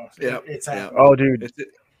tomorrow. Yeah, it's happening. Oh, dude,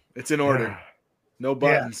 it's in order. No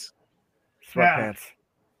buttons. Sweatpants.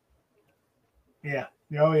 Yeah.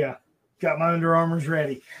 Oh yeah. Got my Under Armours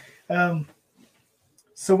ready.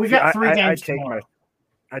 So we got 3 games tomorrow.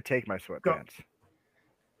 I take my sweatpants.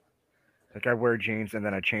 Like I wear jeans and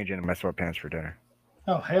then I change into my sweatpants for dinner.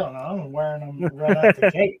 Oh hell no! I'm wearing them right out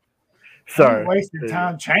the gate. Sorry, I'm wasting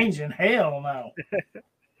time changing. Hell no.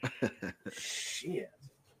 Shit.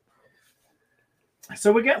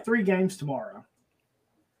 So we got 3 games tomorrow.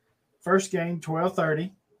 First game,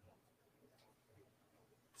 12:30.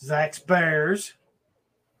 Zach's Bears.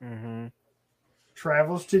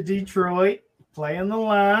 Travels to Detroit, playing the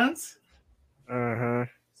Lions.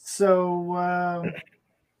 So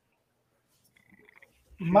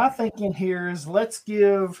my thinking here is let's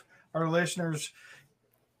give our listeners.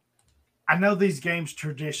 I know these games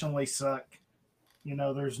traditionally suck.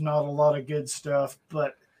 There's not a lot of good stuff,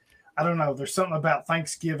 but I don't know. There's something about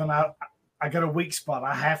Thanksgiving. I got a weak spot.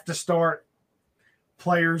 I have to start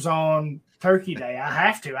players on Turkey Day. I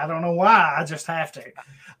have to. I don't know why. I just have to.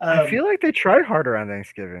 I feel like they try harder on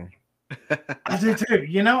Thanksgiving. I do too.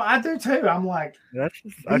 I do too. I'm like,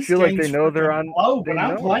 I feel like they know they're on. Low, but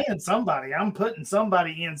I'm playing somebody. I'm putting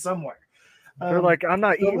somebody in somewhere. They're like, I'm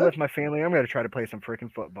not eating with my family. I'm going to try to play some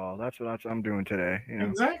freaking football. That's what I'm doing today.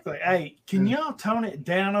 Exactly. Hey, can y'all tone it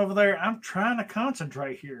down over there? I'm trying to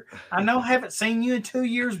concentrate here. I know I haven't seen you in 2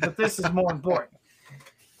 years, but this is more important.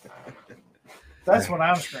 That's what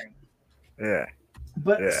I'm screaming. Yeah.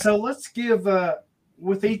 But so let's give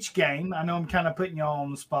with each game. I know I'm kind of putting y'all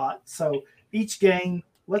on the spot. So each game,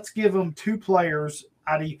 let's give them 2 players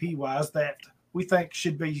IDP wise that we think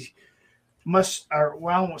should be I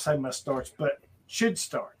won't say must starts, but should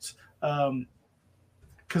starts.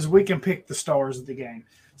 Because we can pick the stars of the game.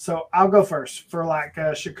 So I'll go first for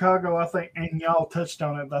Chicago, I think, and y'all touched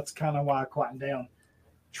on it. That's kind of why I quieted down.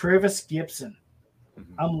 Travis Gibson.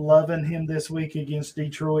 I'm loving him this week against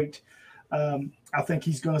Detroit. I think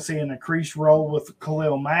he's going to see an increased role with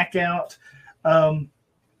Khalil Mack out.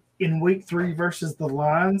 In week 3 versus the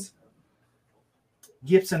Lions,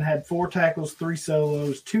 Gibson had 4 tackles, 3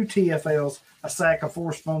 solos, 2 TFLs, a sack, a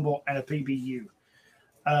forced fumble, and a PBU.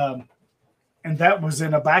 And that was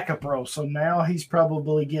in a backup role. So now he's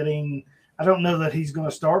probably getting – I don't know that he's going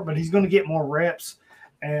to start, but he's going to get more reps.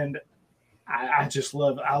 And I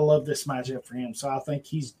love this matchup for him. So I think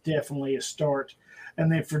he's definitely a start.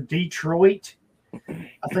 And then for Detroit,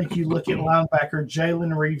 I think you look at linebacker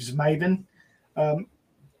Jalen Reeves-Maven.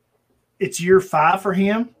 It's year 5 for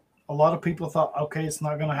him. A lot of people thought, okay, it's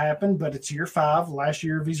not going to happen, but it's year 5, last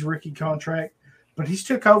year of his rookie contract. But he's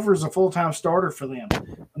took over as a full-time starter for them.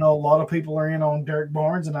 I know a lot of people are in on Derek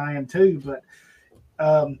Barnes, and I am too, but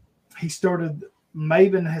Maven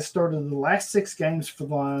has started the last 6 games for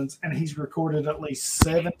the Lions, and he's recorded at least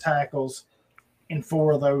 7 tackles in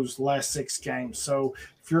 4 of those last 6 games. So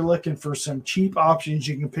if you're looking for some cheap options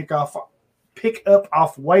you can pick up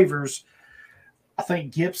off waivers, I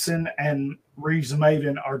think Gibson and Reeves and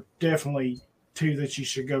Maven are definitely 2 that you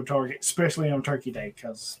should go target, especially on Turkey Day,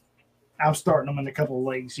 because I'm starting them in a couple of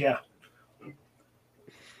leagues. Yeah.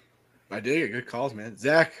 I dig it. Good calls, man.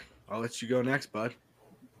 Zach, I'll let you go next, bud.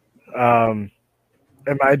 Am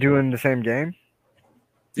I doing the same game?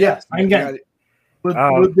 Yeah, same game.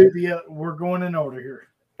 We're going in order here.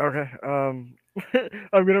 Okay.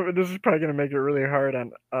 This is probably gonna make it really hard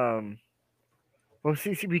on. Well,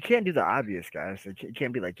 see, we can't do the obvious, guys. It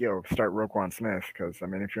can't be like, yo, start Roquan Smith, because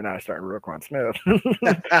if you're not starting Roquan Smith,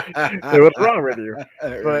 what's wrong with you?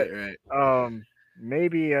 But right.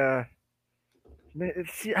 Maybe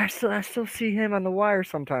see, I still see him on the wire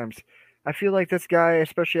sometimes. I feel like this guy,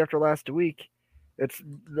 especially after last week, it's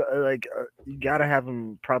you gotta have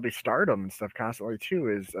him probably start him and stuff constantly too.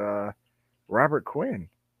 Is Robert Quinn?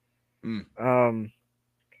 He had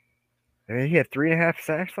 3.5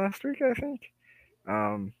 sacks last week, I think.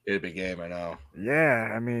 It's a big game, I know.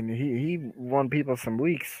 Yeah, he won people some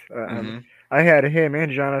weeks. I had him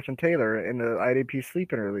and Jonathan Taylor in the IDP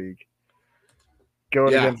Sleeper League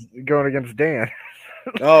going against Dan.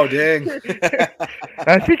 Oh, dang.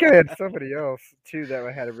 I think I had somebody else too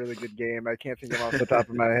that had a really good game. I can't think of off the top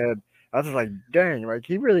of my head. I was just like, dang,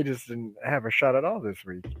 he really just didn't have a shot at all this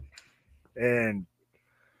week. And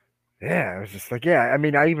yeah, it was just like, I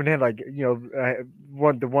even had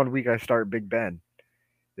the 1 week I start Big Ben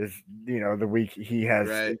is, the week he has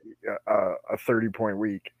a 30-point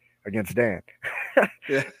week against Dan.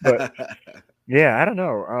 But I don't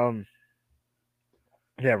know.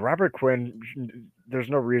 Robert Quinn, there's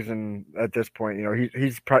no reason at this point,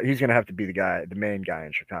 he's going to have to be the main guy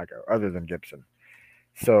in Chicago other than Gibson.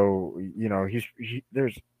 So,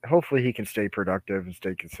 there's hopefully he can stay productive and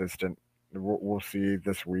stay consistent. We'll see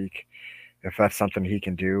this week if that's something he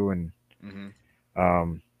can do. And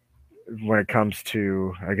when it comes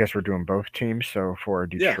to, I guess we're doing both teams. So for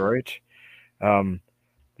Detroit,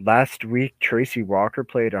 last week, Tracy Walker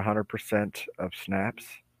played 100% of snaps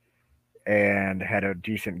and had a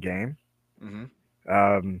decent game.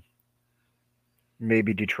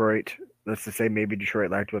 Maybe Detroit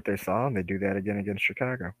liked what they saw, and they do that again against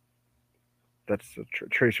Chicago. That's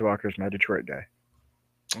Tracy Walker's my Detroit guy.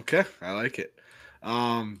 Okay, I like it.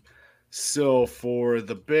 So for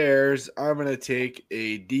the Bears, I'm going to take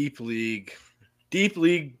a deep league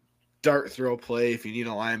dart throw play if you need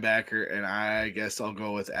a linebacker, and I guess I'll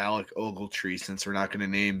go with Alec Ogletree since we're not going to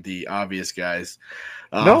name the obvious guys.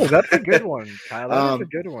 No, that's a good one, Tyler. That's a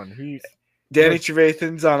good one. He's Danny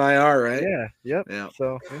Trevathan's on IR, right? Yeah. Yep. Yeah.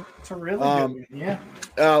 So it's a really good one. Yeah.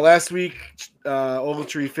 Last week,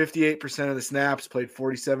 Ogletree 58% of the snaps, played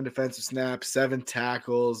 47 defensive snaps, 7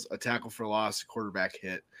 tackles, a tackle for loss, a quarterback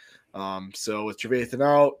hit. So with Trevathan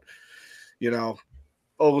out,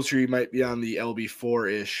 Ogletree might be on the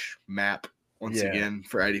LB4-ish map once again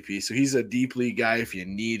for IDP. So he's a deep league guy if you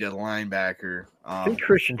need a linebacker. I think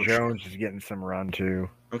Christian Jones is getting some run too.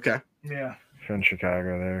 Okay. Yeah. In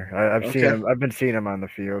Chicago there. I've seen him. I've been seeing him on the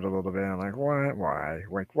field a little bit. I'm like, what? Why?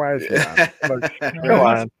 Like, why is he on? Like, come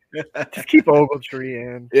on. Just keep Ogletree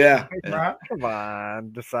in. Yeah. Right. Come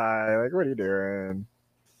on. Decide. Like, what are you doing?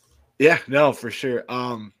 Yeah, no, for sure.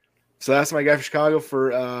 So that's my guy for Chicago.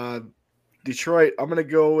 For Detroit, I'm going to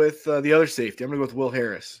go with the other safety. I'm going to go with Will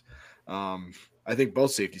Harris. I think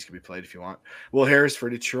both safeties can be played if you want. Will Harris for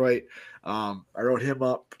Detroit. I wrote him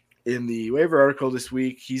up in the waiver article this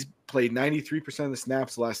week. He's played 93% of the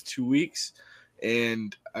snaps the last 2 weeks,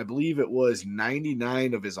 and I believe it was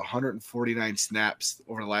 99 of his 149 snaps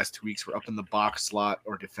over the last 2 weeks were up in the box slot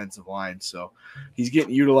or defensive line. So he's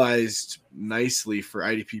getting utilized nicely for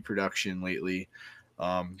IDP production lately.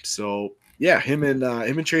 So yeah, him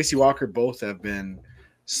and Tracy Walker both have been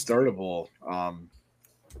startable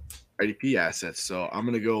IDP assets. So I'm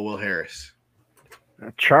going to go Will Harris.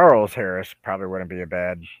 Charles Harris probably wouldn't be a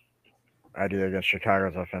bad idea against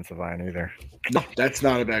Chicago's offensive line either. No, that's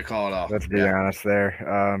not a bad call at all. Let's be honest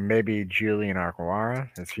there. Maybe Julian Arquara.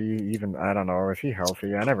 Is he even? I don't know. Is he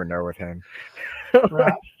healthy? I never know with him.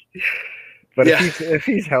 Right. But if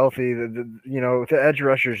he's healthy, the edge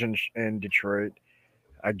rushers in Detroit,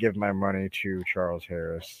 I'd give my money to Charles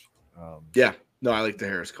Harris. No, I like the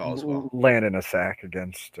Harris call as well. Landing a sack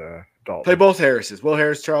against Dalton. Play both Harrises. Will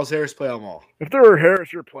Harris, Charles Harris, play them all. If they're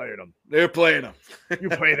Harris, you're playing them. They're playing them. You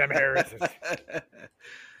play them Harrises.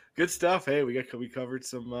 Good stuff. Hey, we covered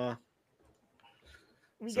some.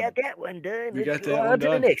 We got that one done. We got Let's that go one on to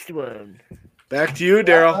done. the next one. Back to you,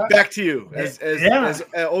 Daryl. Back to you. As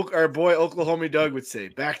our boy Oklahoma Doug would say,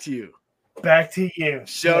 back to you. Back to you.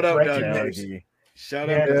 Shout out, Doug. Shout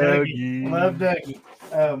out, Dougie. Love Dougie.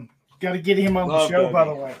 Got to get him on the show, Dougie. by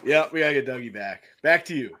the way. Yeah, we got to get Dougie back. Back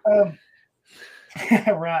to you.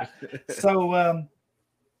 Right. So,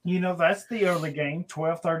 that's the early game,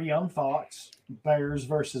 12:30 on Fox, Bears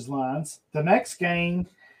versus Lions. The next game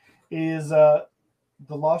is the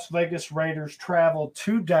Las Vegas Raiders travel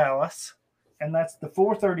to Dallas, and that's the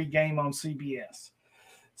 4:30 game on CBS.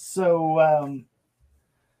 So,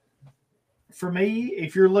 for me,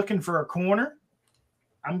 if you're looking for a corner,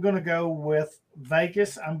 I'm going to go with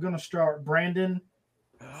Vegas. I'm going to start Brandon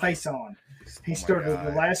Faison. He started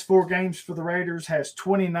the last 4 games for the Raiders, has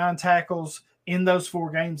 29 tackles in those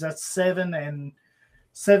 4 games. That's 7.25,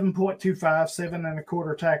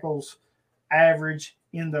 7.25 tackles average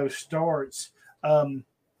in those starts. I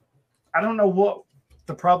don't know what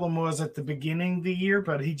the problem was at the beginning of the year,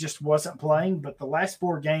 but he just wasn't playing. But the last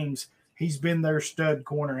 4 games, he's been their stud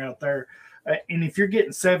corner out there. And if you're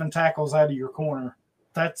getting 7 tackles out of your corner,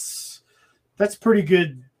 that's pretty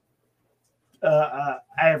good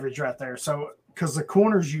average right there. So because the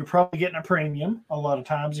corners, you're probably getting a premium a lot of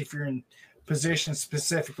times if you're in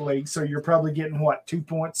position-specific leagues. So you're probably getting, 2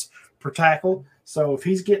 points per tackle. So if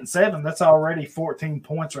he's getting 7, that's already 14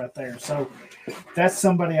 points right there. So that's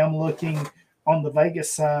somebody I'm looking on the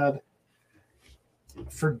Vegas side.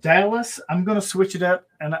 For Dallas, I'm going to switch it up,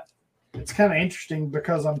 and it's kind of interesting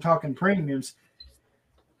because I'm talking premiums.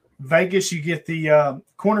 Vegas, you get the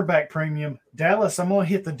cornerback premium. Dallas, I'm going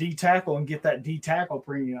to hit the D tackle and get that D tackle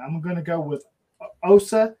premium. I'm going to go with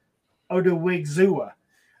Osa Odoigizua,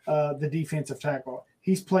 the defensive tackle.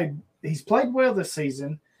 He's played well this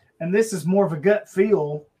season, and this is more of a gut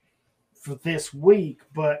feel for this week,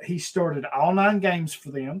 but he started all 9 games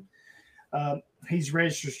for them. He's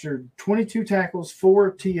registered 22 tackles,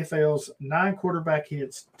 4 TFLs, 9 quarterback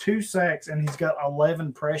hits, 2 sacks, and he's got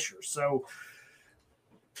 11 pressures. So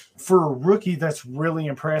for a rookie, that's really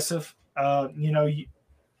impressive.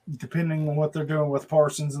 Depending on what they're doing with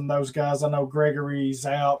Parsons and those guys, I know Gregory's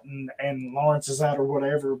out and Lawrence is out or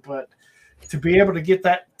whatever, but to be able to get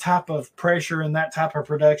that type of pressure and that type of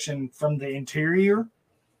production from the interior,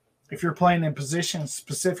 if you're playing in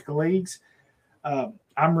position-specific leagues,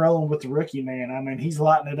 I'm rolling with the rookie, man. I mean, he's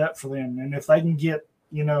lighting it up for them. And if they can get,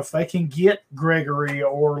 Gregory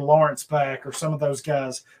or Lawrence back or some of those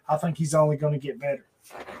guys, I think he's only going to get better.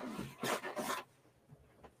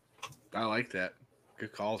 I like that.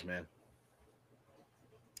 Good calls, man.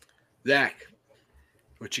 Zach,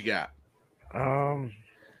 what you got? Y'all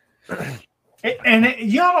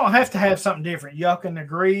don't have to have something different. Y'all can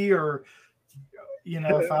agree, or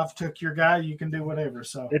if I've took your guy, you can do whatever.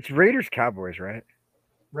 So it's Raiders Cowboys, right?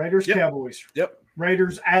 Raiders Cowboys. Yep.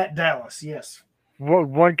 Raiders at Dallas. Yes. Well,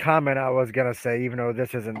 one comment I was gonna say, even though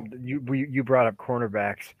this isn't you brought up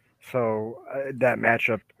cornerbacks, so that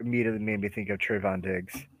matchup immediately made me think of Trayvon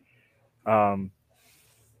Diggs. My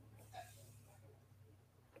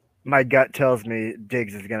gut tells me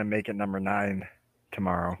Diggs is going to make it number 9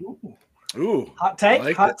 tomorrow. Ooh, hot take,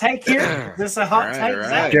 like hot that. take here. Is this a hot take,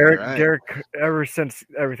 Zach? Derek, ever since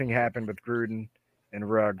everything happened with Gruden and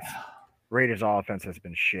Ruggs, Raiders' offense has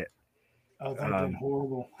been shit. Oh, they've been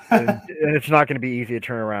horrible. and it's not going to be easy to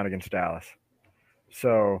turn around against Dallas.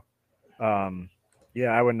 So, yeah,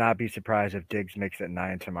 I would not be surprised if Diggs makes it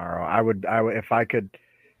 9 tomorrow. I would if I could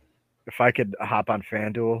hop on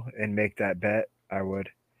FanDuel and make that bet, I would.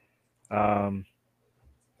 I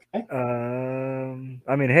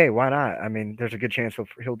mean, hey, why not? I mean, there's a good chance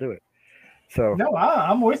he'll do it. So no,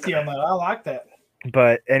 I'm with you on that. I like that.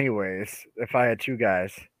 But anyways, if I had 2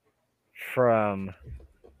 guys from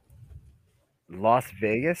Las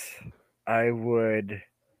Vegas, I would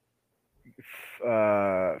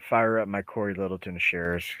fire up my Corey Littleton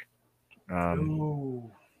shares.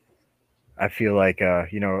 Ooh. I feel like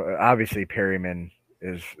obviously Perryman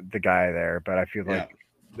is the guy there, but I feel like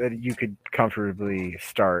that you could comfortably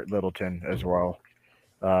start Littleton as well.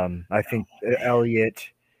 I think Elliott's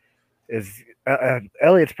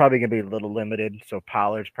probably going to be a little limited, so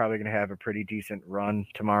Pollard's probably going to have a pretty decent run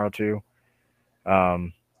tomorrow too.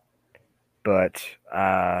 But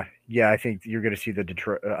I think you're going to see the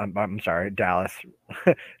Dallas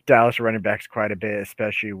Dallas running backs quite a bit,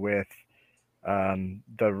 especially with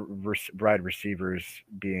the wide receivers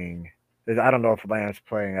being. I don't know if Lamb's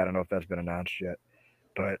playing. I don't know if that's been announced yet,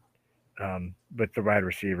 but with the wide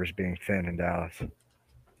receivers being thin in Dallas,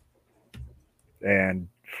 and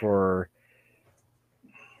for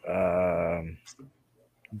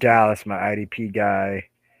Dallas, my IDP guy,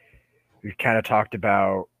 we kind of talked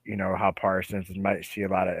about how Parsons might see a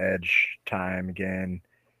lot of edge time again.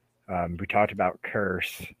 We talked about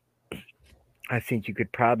Curse. I think you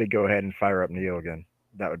could probably go ahead and fire up Neal again.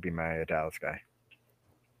 That would be my Dallas guy.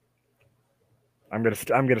 I'm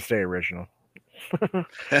gonna stay original.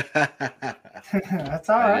 That's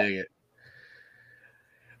all right.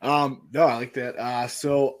 No, I like that.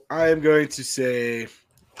 So I am going to say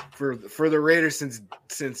for the Raiders,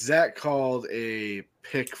 since Zach called a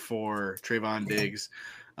pick for Trayvon Diggs,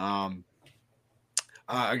 a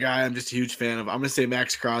guy I'm just a huge fan of. I'm going to say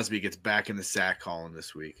Max Crosby gets back in the sack column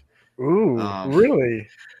this week. Ooh, really?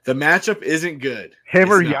 The matchup isn't good.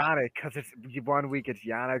 Him or Yannick, because it's 1 week it's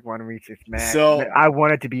Yannick, 1 week it's Max. So I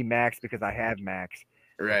want it to be Max because I have Max.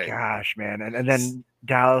 Right. Gosh, man. And then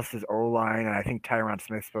Dallas is O-line, and I think Tyron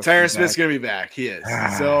Smith's going to be back. He is.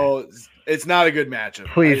 So it's not a good matchup.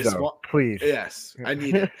 Please. Yes, I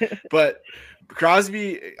need it. But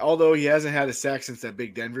Crosby, although he hasn't had a sack since that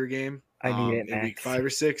big Denver game, I need it, in week 5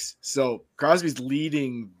 or 6. So Crosby's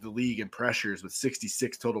leading the league in pressures with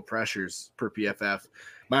 66 total pressures per PFF.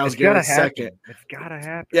 Myles Garrett's second. It's gotta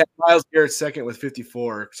happen. Yeah, Myles Garrett's second with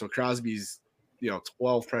 54. So Crosby's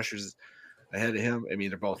 12 pressures ahead of him. I mean,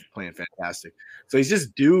 they're both playing fantastic. So he's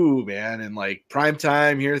just due, man. And like prime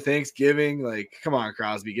time here, Thanksgiving. Like, come on,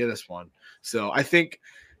 Crosby, get us one. So I think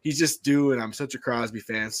he's just due, and I'm such a Crosby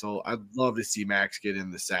fan. So I'd love to see Max get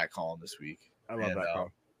in the sack column this week. I love that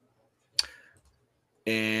call.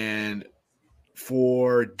 And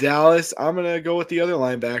for Dallas, I'm going to go with the other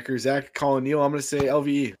linebacker, Zach calling Neal. I'm going to say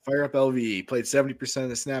LVE. Fire up LVE. Played 70% of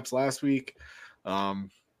the snaps last week. If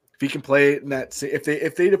he can play in that,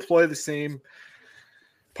 if they deploy the same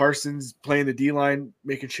Parsons playing the D-line,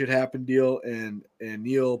 making shit happen deal, and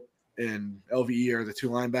Neal and LVE are the 2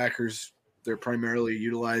 linebackers they're primarily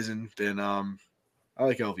utilizing, then I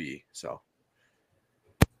like LVE. So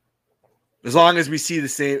as long as we see the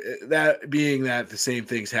same, the same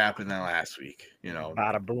things happened than last week,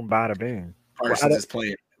 Bada boom, bada bing. Parsons is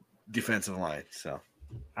playing defensive line. So,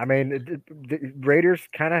 I mean, the Raiders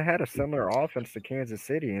kind of had a similar offense to Kansas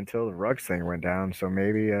City until the Ruggs thing went down. So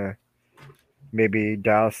maybe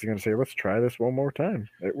Dallas is going to say, let's try this one more time.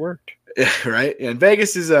 It worked. Yeah, right. And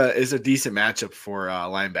Vegas is a decent matchup for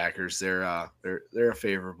linebackers. They're a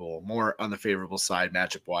favorable, more on the favorable side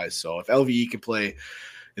matchup wise. So if LVE can play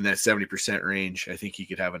in that 70% range, I think he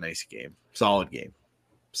could have a nice game, solid game.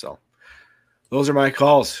 So those are my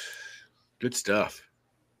calls. Good stuff.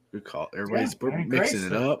 Good call. Everybody's mixing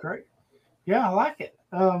it up. Great. Yeah, I like it.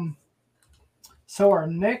 So our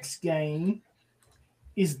next game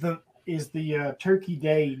is the Turkey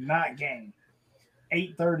Day night game,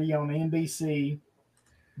 8:30 on NBC.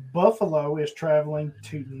 Buffalo is traveling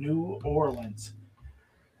to New Orleans.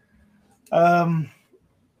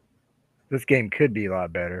 This game could be a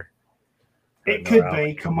lot better. It could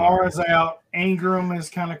be. Kamara's out. Ingram is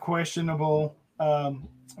kind of questionable.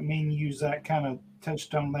 Zach kind of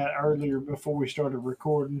touched on that earlier before we started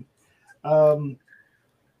recording. I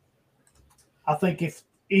think if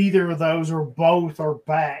either of those or both are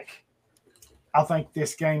back, I think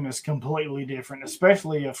this game is completely different,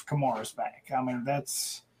 especially if Kamara's back. I mean,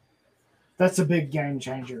 that's a big game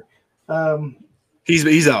changer.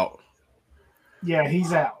 He's out. Yeah,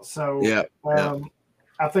 he's out. So Yeah.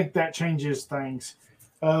 I think that changes things.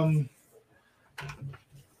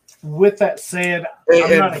 With that said,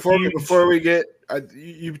 before we get,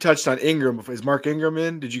 you touched on Ingram. Is Mark Ingram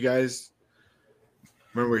in? Did you guys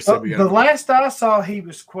remember? He said the last I saw, he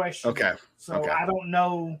was questioned. Okay. So I don't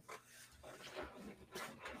know.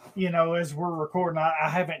 As we're recording, I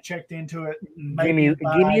haven't checked into it. Give me a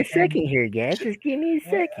second here, guys. Just give me a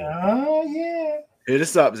second. Oh, yeah. Hit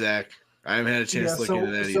us up, Zach. I haven't had a chance to look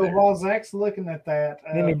into that either. So while Zach's looking at that,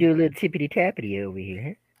 let me do a little tippity-tappity over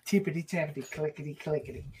here. Tippity-tappity,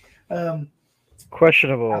 clickety-clickety.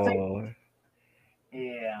 Questionable.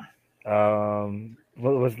 Yeah.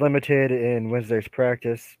 Was limited in Wednesday's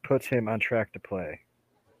practice. Puts him on track to play.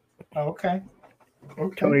 Okay.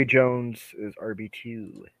 Tony Jones is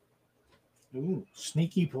RB2. Ooh,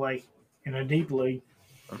 sneaky play in a deep league.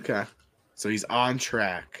 Okay. So he's on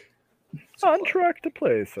track. On track to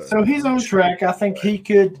play. So he's on track. I think he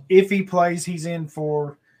could, if he plays, he's in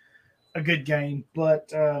for a good game.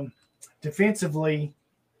 But defensively,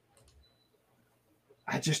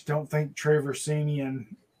 I just don't think Trevor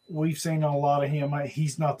Siemian, we've seen a lot of him.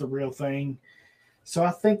 He's not the real thing. So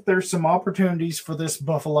I think there's some opportunities for this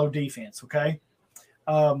Buffalo defense, okay?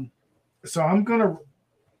 So I'm gonna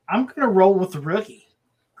roll with the rookie,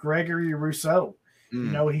 Gregory Rousseau.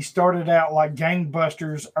 He started out like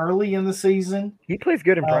gangbusters early in the season. He plays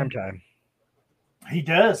good in prime time. He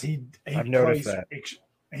does. I've noticed that.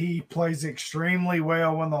 He plays extremely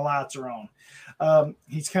well when the lights are on.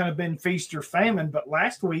 He's kind of been feast or famine, but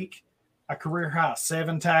last week, a career high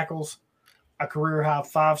 7 tackles, a career high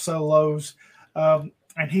 5 solos, and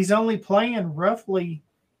he's only playing roughly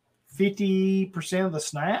 50% of the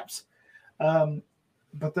snaps.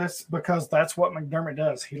 But that's because that's what McDermott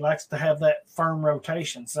does. He likes to have that firm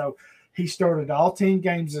rotation. So he started all 10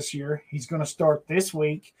 games this year. He's going to start this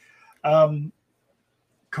week.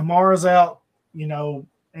 Kamara's out.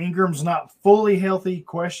 Ingram's not fully healthy,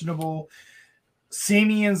 questionable.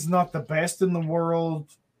 Simeon's not the best in the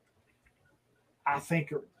world. I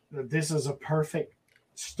think this is a perfect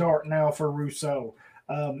start now for Rousseau.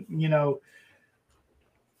 On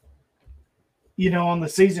the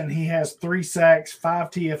season, he has 3 sacks, 5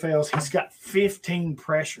 TFLs. He's got 15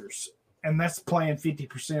 pressures, and that's playing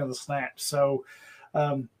 50% of the snaps. So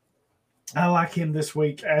I like him this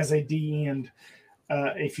week as a D end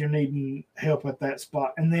if you're needing help at that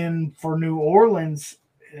spot. And then for New Orleans,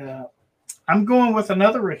 I'm going with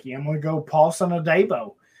another rookie. I'm going to go Paulson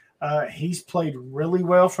Adebo. He's played really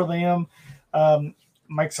well for them,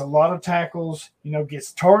 makes a lot of tackles,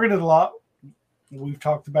 gets targeted a lot. We've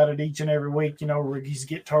talked about it each and every week. Rookies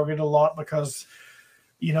get targeted a lot because,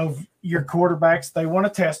 your quarterbacks, they want to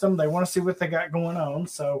test them. They want to see what they got going on.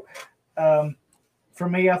 So, for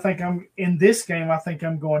me, I think I'm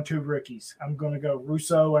going 2 rookies. I'm going to go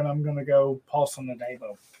Rousseau and I'm going to go Paulson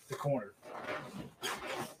Adebo, the corner.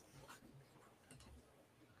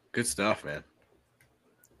 Good stuff, man.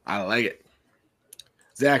 I like it.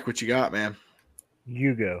 Zach, what you got, man?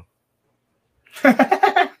 You go.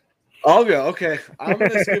 I'll go. Okay. I'm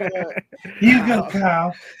just gonna. You go,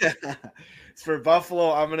 Kyle. For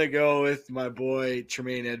Buffalo, I'm gonna go with my boy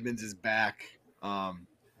Tremaine Edmonds is back. I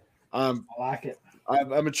like it.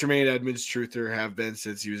 I'm a Tremaine Edmonds truther. Have been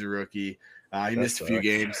since he was a rookie. He missed a few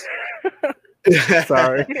games.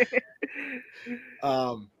 Sorry.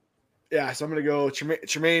 Yeah, so I'm gonna go.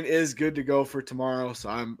 Tremaine is good to go for tomorrow, so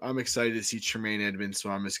I'm excited to see Tremaine Edmonds. So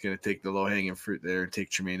I'm just gonna take the low hanging fruit there and take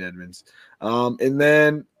Tremaine Edmonds. And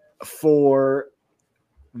then for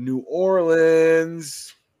New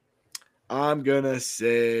Orleans, I'm gonna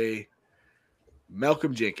say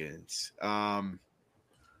Malcolm Jenkins.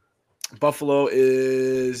 Buffalo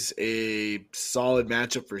is a solid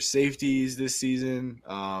matchup for safeties this season,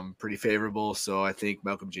 pretty favorable. So I think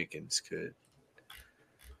Malcolm Jenkins could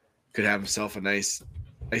have himself a nice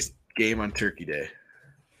game on Turkey Day.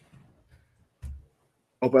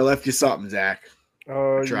 Hope I left you something, Zach.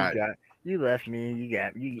 Oh, you left me. You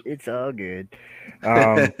got you. It's all good.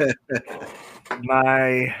 I'm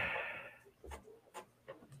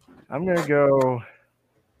gonna go.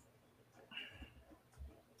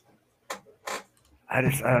 I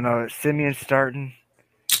don't know. Simeon starting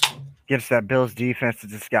against that Bills defense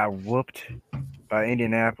that just got whooped by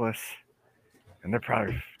Indianapolis, and they're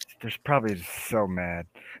probably just so mad.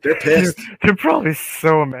 They're pissed. They're probably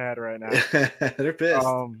so mad right now. They're pissed.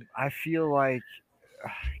 I feel like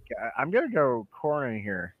I'm gonna go corner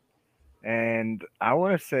here. And I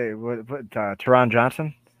want to say what Teron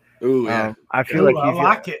Johnson. Ooh, yeah. I feel Ooh, like I he's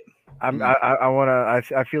like it.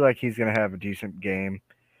 I feel like he's gonna have a decent game.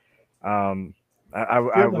 I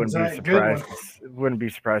Good one, wouldn't be Zach. Good one. surprised. Wouldn't be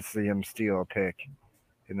surprised to see him steal a pick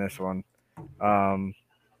in this one.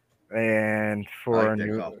 And for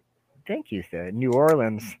thank you, sir. New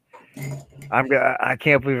Orleans. I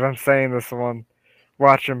can't believe I'm saying this one.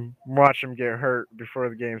 Watch him get hurt before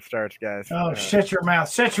the game starts, guys. Oh, shut your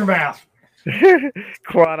mouth. Shut your mouth.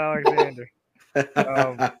 Quan Alexander.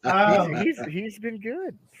 Oh. He's been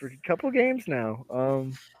good for a couple games now.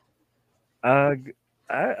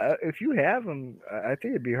 If you have him, I think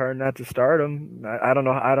it'd be hard not to start him. I don't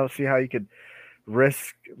know. I don't see how you could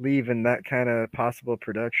risk leaving that kind of possible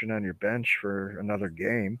production on your bench for another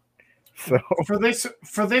game. So for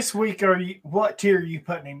this week, what tier are you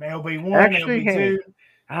putting him? LB1, actually, LB2?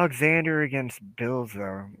 Alexander against Bills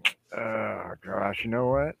though. Oh gosh, you know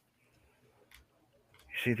what?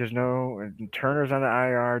 See, there's no Turner's on the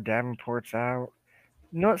IR, Davenport's out.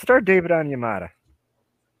 No, start David Onyemata.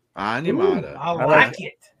 Onyemata. I like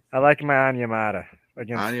it. I like my Onyemata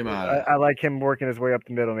against. Onyemata. I like him working his way up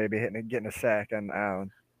the middle, maybe getting a sack on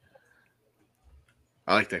Allen.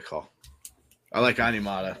 I like that call. I like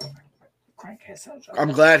Onyemata.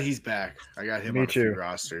 I'm glad he's back. I got him on a few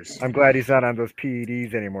rosters. I'm glad he's not on those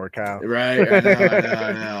PEDs anymore, Kyle. Right.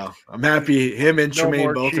 I know. I'm happy him and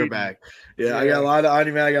Tremaine both are back. Yeah, I got a lot of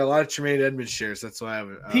Onyemata. I got a lot of Tremaine Edmonds shares. That's why I have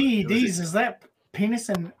PEDs. Is that penis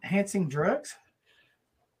enhancing drugs?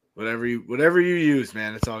 Whatever you use,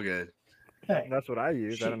 man, it's all good. Hey, that's what I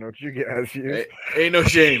use. I don't know what you guys use. Ain't no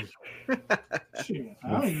shame. Shoot,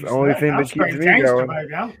 the only thing that keeps me going.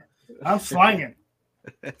 Baby. I'm slanging.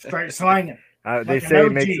 Straight slanging. They say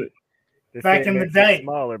it makes it back in the day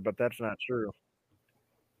smaller, but that's not true.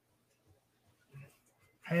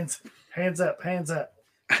 Hands up. Hands up.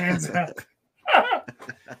 Hands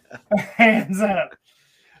up.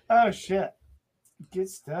 Oh shit. Good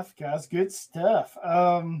stuff, guys. Good stuff.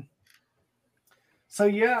 So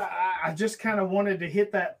yeah, I just kind of wanted to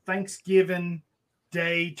hit that Thanksgiving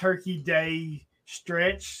Day, Turkey Day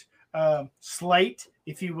stretch, slate,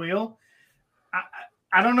 if you will.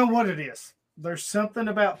 I don't know what it is. There's something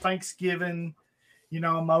about Thanksgiving. You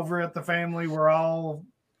know, I'm over at the family. We're all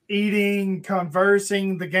eating,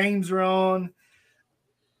 conversing. The games are on.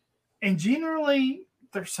 And generally,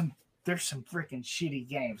 there's some freaking shitty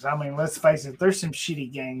games. I mean, let's face it. There's some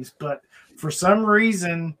shitty games. But for some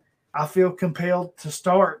reason, I feel compelled to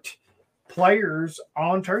start players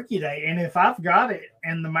on Turkey Day. And if I've got it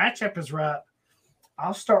and the matchup is right,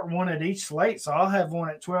 I'll start one at each slate. So I'll have one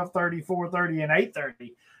at 12:30, 4:30, and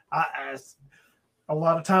 8:30. A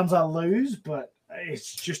lot of times I lose, but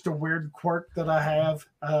it's just a weird quirk that I have.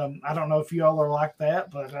 I don't know if you all are like that,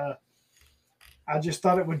 but I just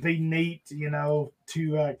thought it would be neat, you know,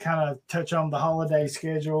 to kind of touch on the holiday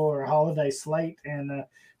schedule or holiday slate and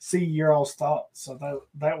see your all's thoughts. So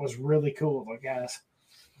that was really cool, guys.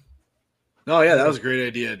 No, yeah, that was a great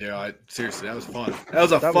idea, Daryl. Seriously, that was fun. That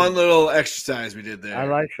was a fun little exercise we did there. I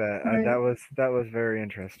like that. That was very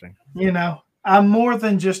interesting. You know, I'm more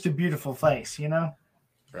than just a beautiful face, you know?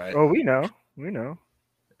 Right. Oh, we know. You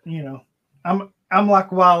know, I'm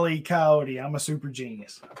like Wile E. Coyote. I'm a super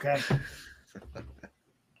genius, okay?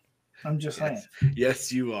 I'm just saying.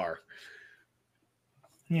 Yes, you are.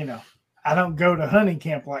 You know, I don't go to hunting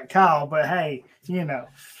camp like Kyle, but hey, you know.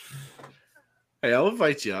 Hey, I'll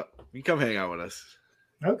invite you up. You can come hang out with us.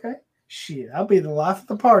 Okay. Shit, I'll be the life of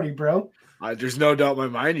the party, bro. There's no doubt in my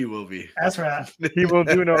mind you will be. That's right. He won't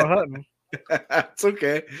do no hunting. It's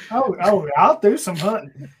okay. Oh, I'll do some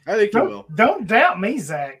hunting. I think you will. Don't doubt me,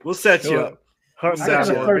 Zach. We'll set you up. I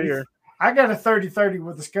got a 30-30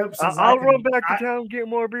 with the scope. I'll run back to town and get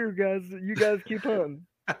more beer, guys. You guys keep hunting.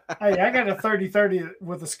 Hey, I got a 30-30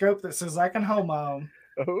 with a scope that says I can hold my own.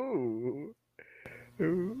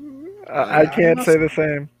 Oh. I can't say the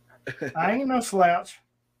same. I ain't no slouch.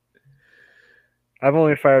 I've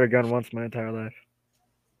only fired a gun once my entire life.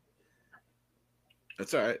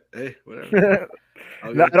 That's all right. Hey, whatever.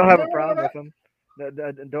 No, I don't have a problem with them.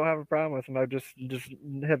 I don't have a problem with them. I just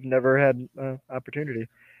have never had opportunity.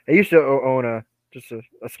 I used to own a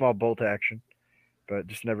small bolt action, but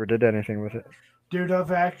just never did anything with it. Dude,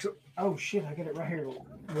 I've actually. Oh shit! I got it right here.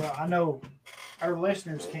 Well, I know our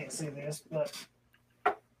listeners can't see this, but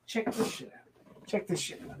check this shit out. Check this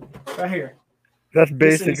shit out. Right here. That's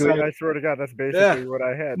basically. I swear to God, that's basically what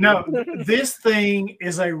I had. No, this thing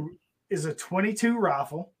is a 22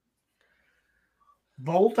 rifle,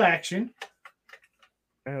 bolt action.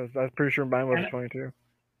 I was pretty sure mine was a 22.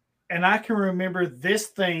 And I can remember this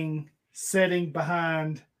thing sitting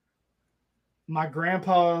behind my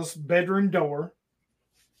grandpa's bedroom door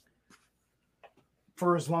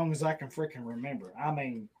for as long as I can freaking remember. I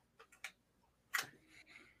mean,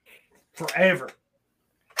 forever.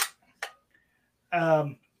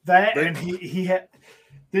 And he had,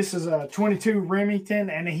 this is a 22 Remington,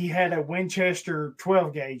 and he had a Winchester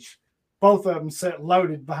 12 gauge. Both of them set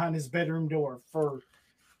loaded behind his bedroom door for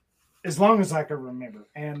as long as I can remember.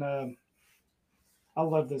 And I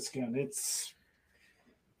love this gun.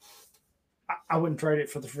 I wouldn't trade it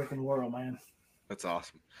for the freaking world, man. That's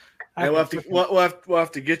awesome. And we'll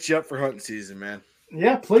have to get you up for hunting season, man.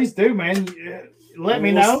 Yeah, please do, man. Let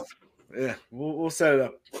me know. Yeah, we'll set it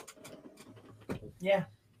up. Yeah,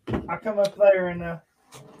 I'll come up there and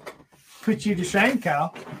put you to shame,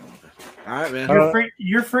 Kyle. All right, man.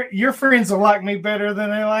 Your friends will like me better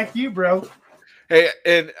than they like you, bro. Hey,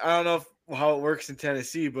 and I don't know how it works in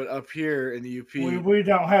Tennessee, but up here in the UP, we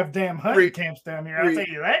don't have damn hunting camps down here. I'll tell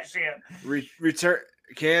you that shit.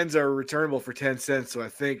 Cans are returnable for 10 cents. So I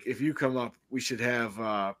think if you come up, we should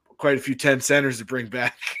have quite a few 10 centers to bring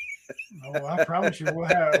back. Oh, I promise you we'll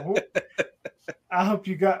have. I hope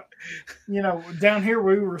you got, down here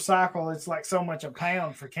we recycle. It's like so much a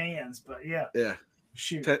pound for cans, but yeah.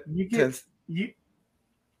 Shoot,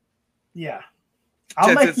 yeah.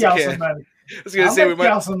 I'll make y'all some money. I was gonna say we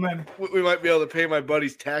might be able to pay my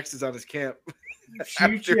buddy's taxes on his camp.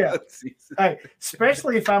 Shoot, yeah. Hey,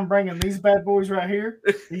 especially if I'm bringing these bad boys right here,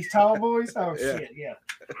 these tall boys. Oh yeah. Shit, yeah.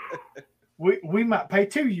 We might pay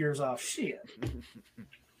 2 years off. Shit.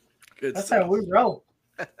 That's how we roll.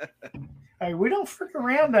 Hey, we don't freak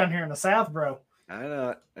around down here in the South, bro. I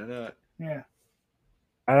know it. Yeah.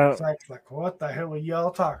 It's like what the hell are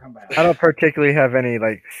y'all talking about? I don't particularly have any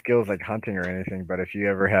like skills like hunting or anything, but if you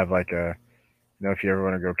ever have like if you ever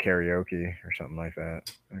want to go karaoke or something like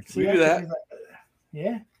that, we do that.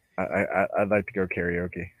 Yeah. I'd like to go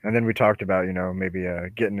karaoke, and then we talked about maybe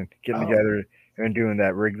getting together and doing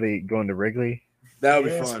that going to Wrigley. That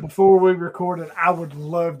would be fun. Before we recorded, I would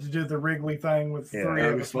love to do the Wrigley thing with three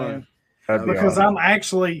of us, man. Because awesome.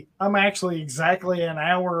 I'm actually exactly an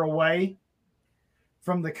hour away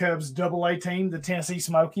from the Cubs AA team, the Tennessee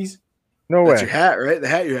Smokies. No way. That's your hat, right? The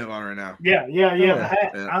hat you have on right now. Yeah. The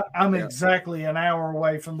hat. Yeah. I'm exactly an hour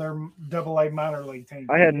away from their AA minor league team.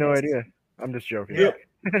 I had no idea. I'm just joking. Yeah.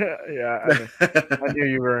 Yeah. I knew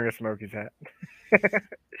you were wearing a Smokies hat.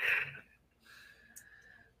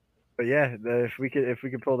 But yeah, if we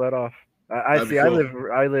could pull that off, I'm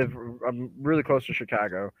really close to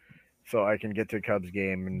Chicago, so I can get to Cubs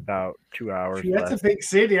game in about 2 hours. That's a big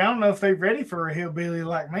city. I don't know if they're ready for a hillbilly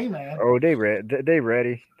like me, man. Oh, they ready.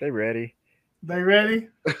 They ready.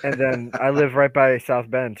 And then I live right by South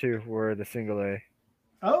Bend too, where the single A.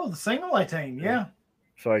 Oh, the single A team, yeah.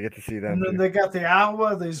 So I get to see them. And then they got the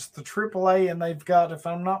Iowa, there's the AAA, and they've got, if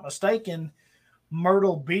I'm not mistaken,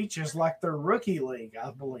 Myrtle Beach is like their rookie league, I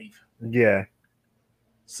believe. Yeah.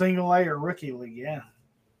 Single A or rookie league, yeah.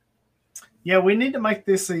 Yeah, we need to make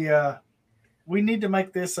this a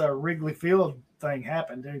Wrigley Field thing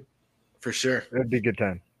happen, dude. For sure. It'd be a good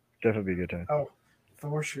time. Definitely be a good time. Oh,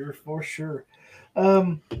 for sure.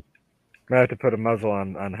 Might have to put a muzzle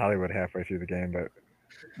on Hollywood halfway through the game, but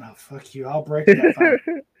oh, fuck you. I'll break that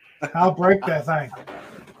thing. I'll break that thing.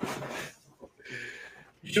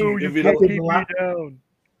 Dude, you keep me down.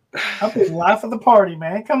 I'll be the life of the party,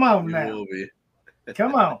 man. Come on now. You will be.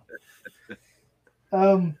 Come on.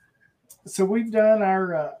 So we've done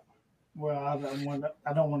our I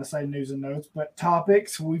don't want to say news and notes, but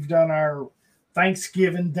topics. We've done our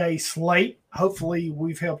Thanksgiving Day slate. Hopefully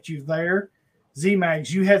we've helped you there.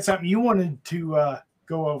 Z-Mags, you had something you wanted to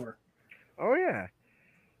go over. Oh yeah.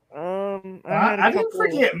 I didn't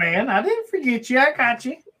forget, man. I didn't forget you. I got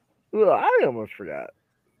you. Well, I almost forgot.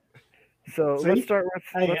 So let's start with.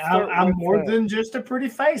 Hey, I'm more than just a pretty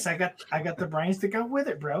face. I got the brains to go with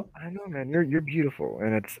it, bro. I know, man. You're beautiful,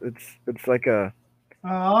 and it's like a.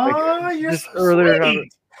 Oh, you're just so earlier.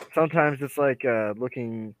 sweet. Sometimes it's like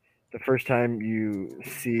looking the first time you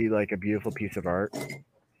see like a beautiful piece of art,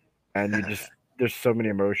 and you just there's so many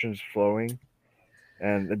emotions flowing,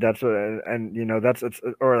 and that's what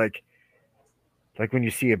or like when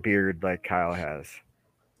you see a beard like Kyle has.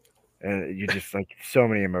 And you just like so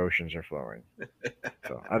many emotions are flowing.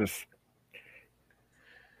 So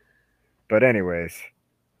but anyways,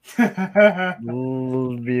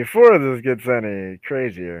 before this gets any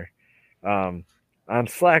crazier, on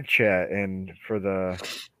Slack chat and for the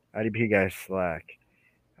IDP guys Slack,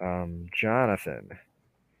 Jonathan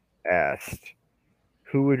asked,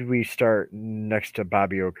 who would we start next to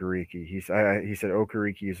Bobby Okereke? He said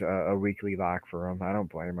Okereke is a weekly lock for him. I don't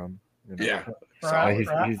blame him. Yeah. He's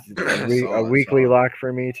a weekly lock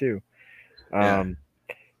for me too.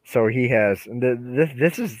 So he has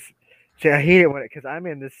this is see, I hate it when because I'm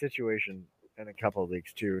in this situation in a couple of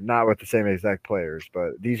leagues too, not with the same exact players,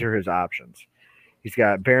 but these are his options. He's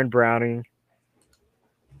got Baron Browning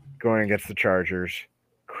going against the Chargers,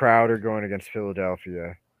 Crowder going against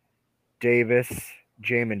Philadelphia,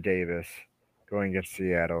 Jamin Davis going against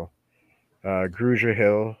Seattle, Grugier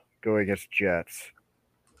Hill going against Jets,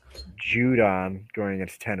 Judon going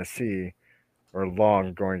against Tennessee, or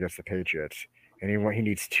Long going against the Patriots. And he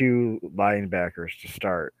needs 2 linebackers to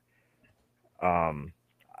start.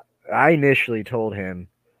 I initially told him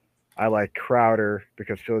I like Crowder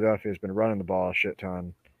because Philadelphia has been running the ball a shit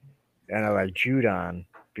ton, and I like Judon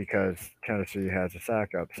because Tennessee has a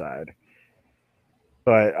sack upside.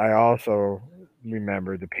 But I also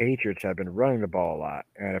remember the Patriots have been running the ball a lot,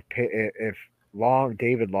 and if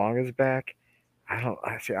David Long is back, I don't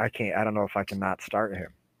know if I can not start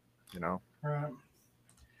him. You know. Right.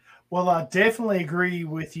 Well, I definitely agree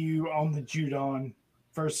with you on the Judon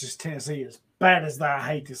versus Tennessee. As bad as that, I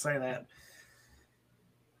hate to say that.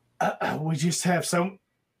 We just have so.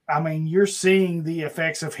 I mean, you're seeing the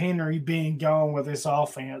effects of Henry being gone with this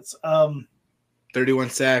offense. 31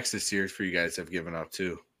 sacks this year for you guys have given up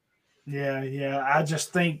too. Yeah. I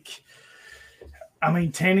just think. I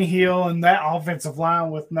mean, Tannehill and that offensive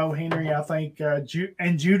line with no Henry, I think, and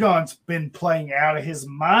Judon's been playing out of his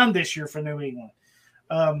mind this year for New England.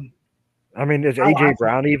 I mean, is A.J.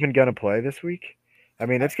 Brown even going to play this week? I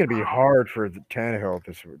mean, it's going to be hard for Tannehill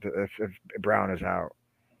if Brown is out.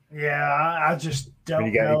 Yeah, I just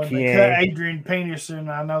don't know. And they cut Adrian Peterson.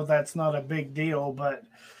 I know that's not a big deal, but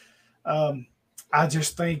I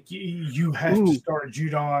just think you have to start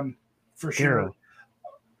Judon for sure. Daryl.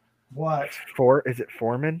 What? Is it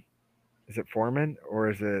Foreman? Is it Foreman or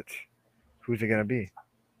is it who's it going to be?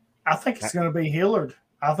 I think it's going to be Hillard.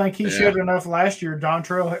 I think he showed enough last year.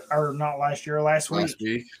 Last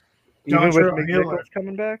week. Even with McNichols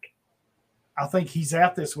coming back? I think he's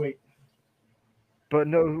out this week. But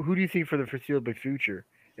no, who do you think for the foreseeable future?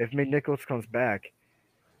 If McNichols comes back,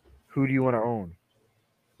 who do you want to own?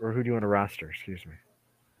 Or who do you want to roster? Excuse me.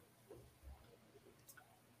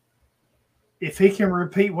 If he can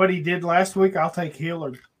repeat what he did last week, I'll take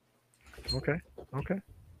Hillard. Okay.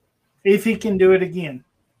 If he can do it again.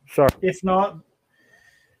 Sorry.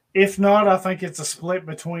 If not, I think it's a split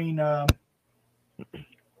between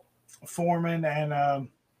Foreman and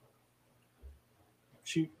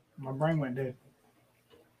shoot, my brain went dead.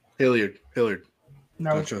 Hilliard.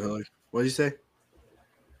 No. Don't show Hilliard. What did you say?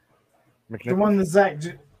 The one that Zach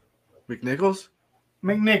McNichols?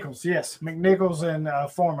 McNichols, yes. McNichols and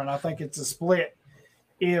Foreman. I think it's a split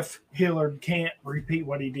if Hillard can't repeat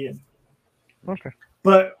what he did. Okay.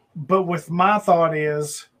 But with my thought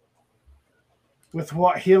is with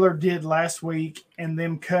what Hillard did last week and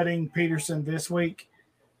them cutting Peterson this week,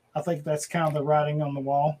 I think that's kind of the writing on the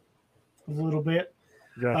wall a little bit.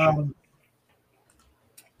 Gotcha.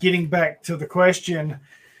 Getting back to the question.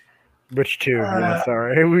 Which two?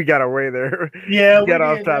 Sorry, we got away there. Yeah, we got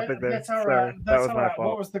off topic there. That's all right. Sorry, that was my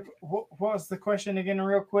fault. What was the question again,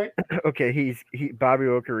 real quick? Okay, Bobby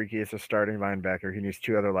Okereke is a starting linebacker. He needs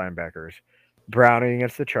 2 other linebackers. Browning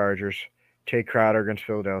against the Chargers, Tay Crowder against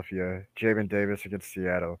Philadelphia, Jamin Davis against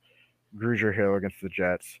Seattle, Grugier Hill against the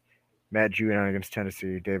Jets, Matt Judon against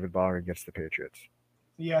Tennessee, David Long against the Patriots.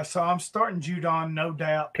 Yeah, so I'm starting Judon, no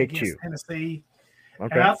doubt, Pick against 2. Tennessee.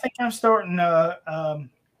 Okay. And I think I'm starting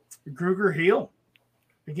Grugier Hill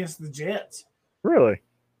against the Jets. Really?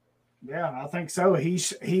 Yeah, I think so.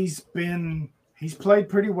 He's played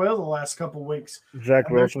pretty well the last couple of weeks. Zach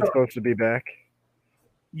Wilson's supposed to be back.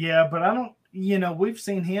 Yeah, but I don't. We've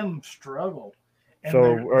seen him struggle. And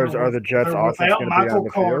are the Jets offense going to be on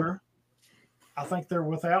the field? I think they're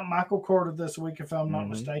without Michael Carter this week, if I'm not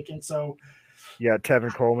mistaken. So, yeah,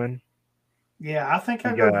 Tevin Coleman. Yeah, I think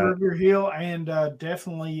I go Grugier Hill and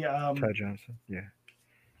definitely Ty Johnson. Yeah.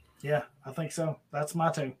 Yeah, I think so. That's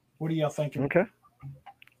my 2. What are y'all thinking? Okay.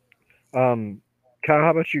 Kyle,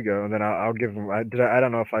 how about you go? And then I'll give him. I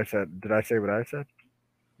don't know if I said. Did I say what I said?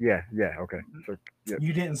 Yeah. Okay. So yeah.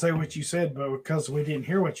 You didn't say what you said, but because we didn't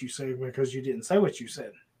hear what you said, because you didn't say what you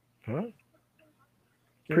said. Huh?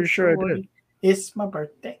 Pretty sure I did. It's my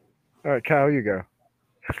birthday. All right, Kyle, you go.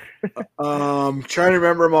 Trying to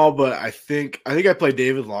remember them all, but I think I play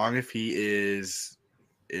David Long if he is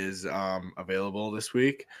available this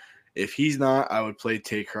week. If he's not, I would play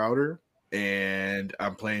Tay Crowder, and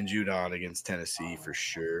I'm playing Judon against Tennessee for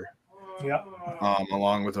sure. Yeah.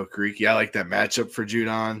 Along with Okereke. I like that matchup for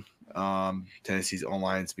Judon. Tennessee's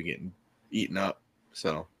O-line's been getting eaten up.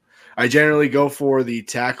 So I generally go for the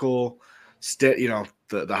tackle,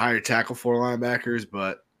 the higher tackle for linebackers,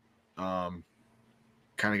 but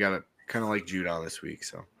Kind of like Judon this week.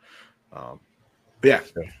 So, but yeah,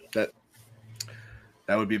 that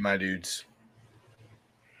would be my dudes.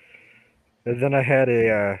 And then I had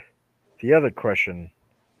the other question.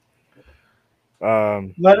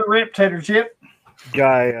 Let it rip, Tater Chip.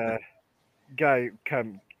 Guy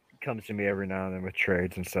comes to me every now and then with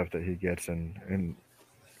trades and stuff that he gets in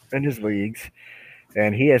his leagues,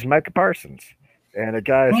 and he has Micah Parsons, and a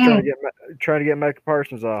guy is trying to get Micah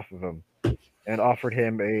Parsons off of him, and offered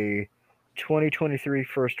him a 2023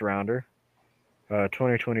 first rounder,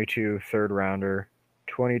 2022 third rounder,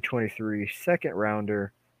 2023 second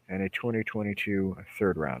rounder, and a 2022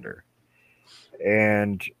 third rounder.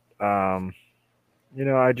 And I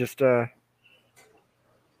just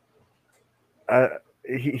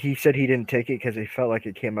he said he didn't take it because he felt like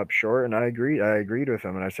it came up short, and I agreed with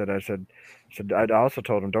him, and I said I also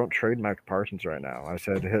told him, don't trade Micah Parsons right now. I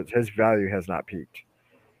said his value has not peaked.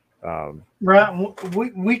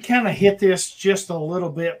 Right, we kind of hit this just a little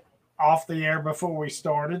bit off the air before we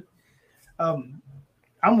started. I'm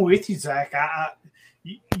with you, Zach.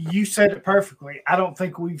 You said it perfectly. I don't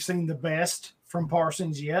think we've seen the best from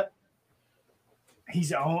Parsons yet.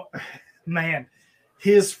 He's on, man.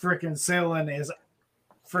 His freaking ceiling is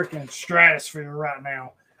freaking stratosphere right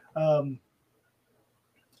now. I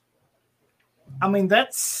mean,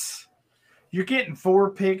 you're getting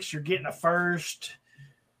 4 picks. You're getting a first.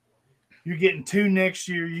 You're getting 2 next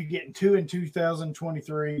year. You're getting 2 in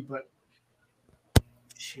 2023. But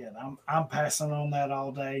shit, I'm passing on that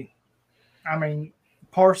all day. I mean,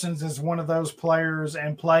 Parsons is one of those players,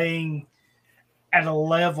 and playing at a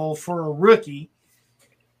level for a rookie,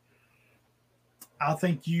 I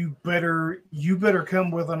think you better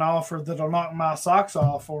come with an offer that'll knock my socks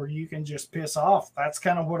off, or you can just piss off. That's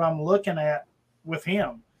kind of what I'm looking at with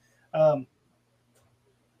him. I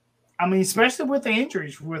mean, especially with the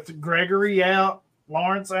injuries, with Gregory out,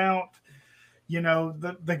 Lawrence out,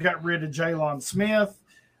 they got rid of Jalen Smith.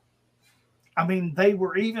 I mean, they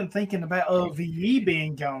were even thinking about OVE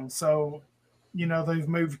being gone. So, they've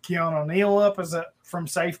moved Keanu Neal up from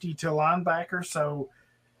safety to linebacker. So,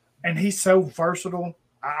 and he's so versatile.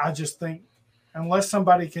 I just think unless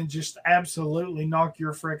somebody can just absolutely knock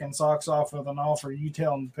your freaking socks off with an offer, you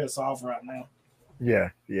tell them to piss off right now. Yeah.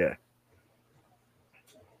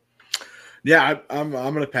 Yeah, I'm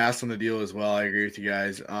going to pass on the deal as well. I agree with you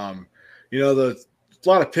guys. There's a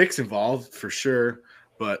lot of picks involved for sure,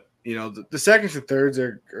 but the seconds and thirds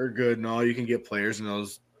are good and all. You can get players in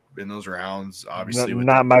those rounds, obviously.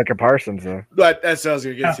 Not Micah Parsons though. But that's what I was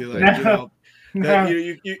going to get to.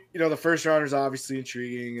 The first round is obviously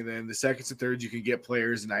intriguing, and then the seconds and thirds you can get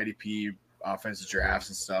players in IDP offensive drafts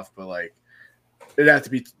and stuff. But it'd have to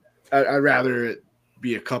be. I'd rather it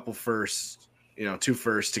be a couple firsts, 2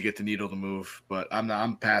 firsts to get the needle to move. But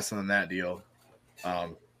I'm passing on that deal.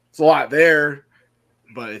 It's a lot there,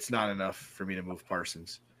 but it's not enough for me to move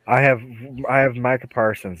Parsons. I have Micah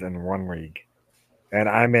Parsons in 1 league, and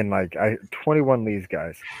I'm in 21 leagues,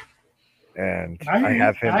 guys. And I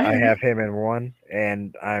have him in 1,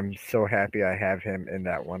 and I'm so happy I have him in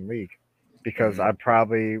that 1 league, because I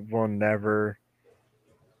probably will never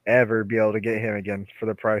ever be able to get him again for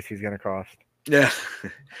the price he's going to cost. Yeah,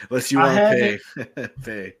 unless you want to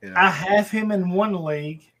pay. I have him in 1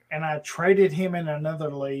 league, and I traded him in another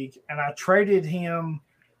league, and I traded him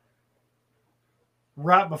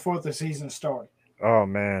right before the season started. Oh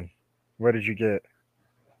man, what did you get?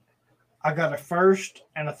 I got a first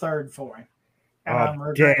and a third for him.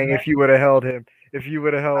 And dang, if you would have held him. If you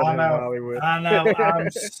would have held him, Hollywood. I know.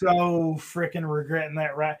 I'm so freaking regretting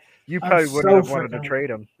that. Right? You probably wouldn't have wanted to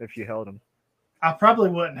trade him if you held him. I probably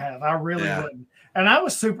wouldn't have. I really wouldn't. And I'm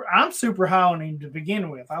super high on him to begin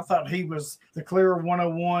with. I thought he was the clear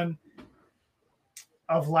 101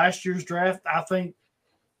 of last year's draft. I think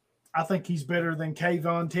he's better than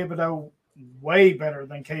Kayvon Thibodeau, way better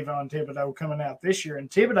than Kayvon Thibodeau coming out this year. And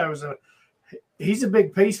Thibodeau he's a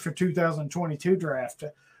big piece for 2022 draft.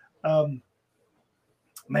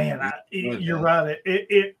 You're right.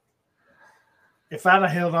 If I'd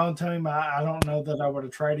have held on to him, I don't know that I would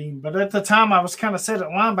have traded him. But at the time, I was kind of set at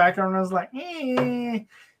linebacker, and I was like, I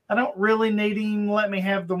don't really need him. Let me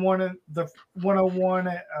have the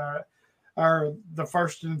 101 or the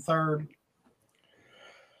first and third,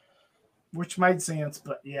 which made sense.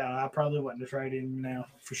 But, yeah, I probably wouldn't have traded him now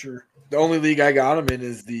for sure. The only league I got him in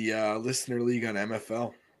is the listener league on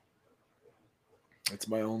MFL. That's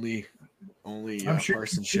my only I'm sure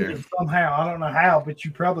Parsons share. Somehow, I don't know how, but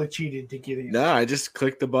you probably cheated to get in. No, I just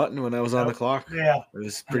clicked the button when I was on the clock. Yeah, it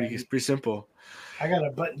was pretty simple. I got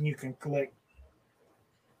a button you can click.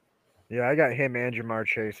 Yeah, I got him and Jamar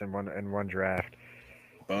Chase in one draft,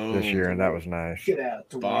 this year, and that was nice. Get out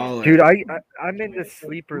the way. Baller. Dude, I'm in the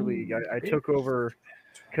sleeper league. I took over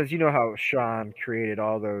because you know how Sean created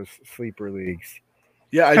all those sleeper leagues.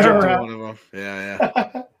 Yeah, I jumped in one of them.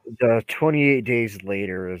 Yeah. The 28 Days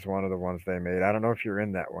Later is one of the ones they made. I don't know if you're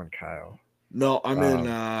in that one, Kyle. No, I'm in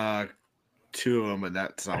 2 of them, but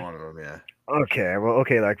that's not one of them. Yeah. Okay, well,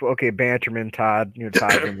 Banterman, Todd,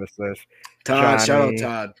 Todd's in this list. Todd, Johnny, shout out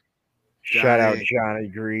Todd. Shout out Johnny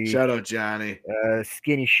Green. Shout out Johnny.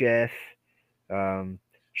 Skinny Chef.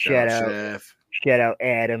 Shout out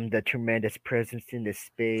Adam, the tremendous presence in this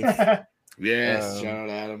space. Yes, shout out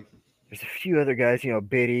Adam. There's a few other guys,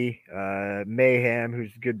 Biddy, Mayhem,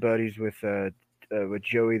 who's good buddies with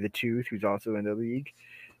Joey the Tooth, who's also in the league,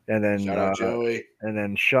 and then shout out Joey, and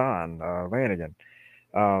then Sean Lanigan.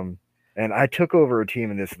 And I took over a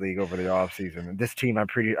team in this league over the off season. And this team, I'm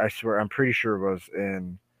pretty sure was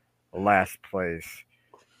in last place.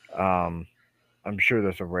 I'm sure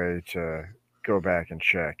there's a way to go back and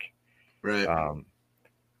check. Right.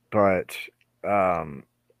 But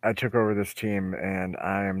I took over this team, and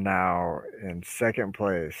I am now in second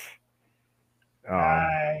place.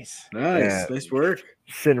 Nice work.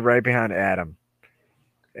 Sitting right behind Adam.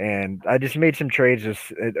 And I just made some trades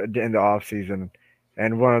in the off season.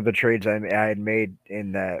 And one of the trades I had made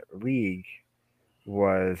in that league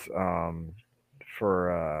was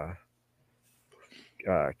for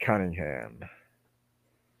Cunningham,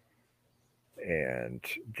 and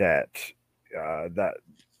that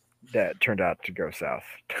turned out to go south.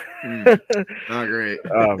 Not great.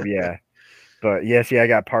 Yeah, but yes, I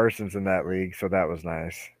got Parsons in that league, so that was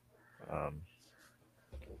nice.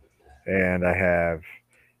 And I have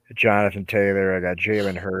Jonathan Taylor. I got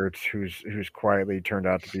Jalen Hurts, who's quietly turned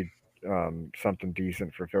out to be something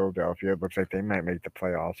decent for Philadelphia. It looks like they might make the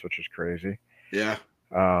playoffs, which is crazy. Yeah.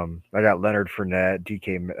 I got Leonard Fournette,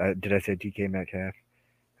 did I say DK Metcalf?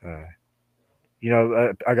 I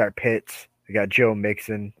got Pitts. I got Joe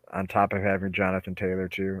Mixon on top of having Jonathan Taylor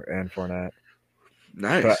too and Fournette.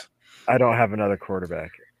 Nice. But I don't have another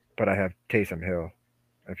quarterback, but I have Taysom Hill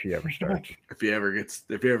if he ever starts. if he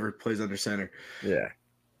ever plays under center. Yeah.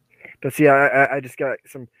 But see, I just got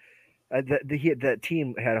some. That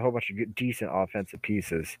team had a whole bunch of decent offensive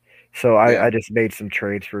pieces, so I just made some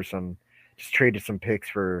trades traded some picks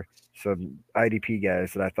for some IDP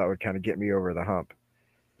guys that I thought would kind of get me over the hump.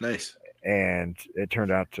 Nice. And it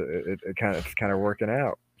turned out to it's kind of working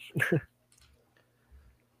out.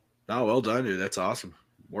 Oh, well done, dude. That's awesome.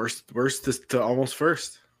 Worst to almost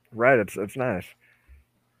first. Right. It's nice.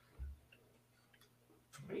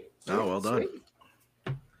 Oh, well done.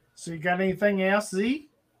 So you got anything else, Z?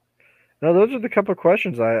 No, those are the couple of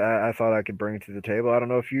questions I thought I could bring to the table. I don't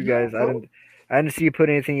know if you guys. I didn't see you put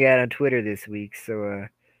anything yet on Twitter this week, so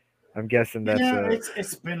I'm guessing that's.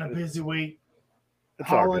 It's been a busy week. It's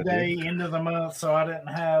holiday, good, end of the month, so I didn't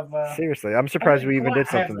have. Seriously, I'm surprised we even did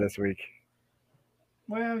something this week.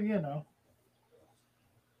 Well,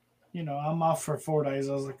 I'm off for 4 days.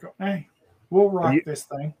 I was like, hey, we'll rock this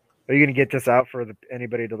thing. Are you gonna get this out for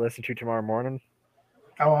anybody to listen to tomorrow morning?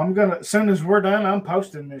 Oh, I'm gonna. As soon as we're done, I'm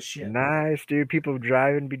posting this shit. Nice, dude. People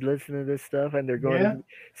driving be listening to this stuff, and they're going to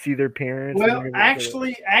see their parents. Well,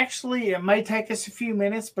 actually, it may take us a few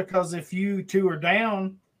minutes because if you two are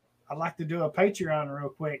down, I'd like to do a Patreon real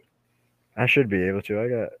quick. I should be able to. I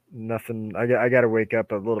got nothing. I got to wake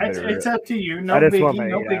up a little bit. It's up to you. No biggie.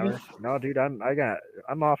 No biggie. No, dude.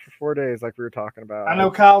 I'm off for 4 days, like we were talking about. I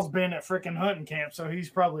know Kyle's been at freaking hunting camp, so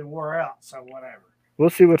he's probably wore out. So whatever.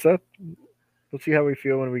 We'll see what's up. We'll see how we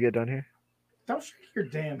feel when we get done here. Don't shake your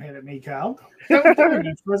damn head at me, Kyle. Don't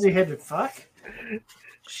you fuzzy-headed fuck.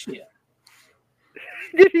 Shit.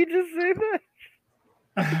 Did he just say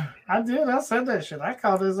that? I did. I said that shit. I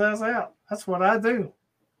called his ass out. That's what I do.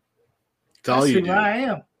 It's all you do. I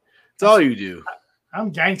am. It's all you do. I'm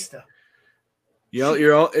gangsta.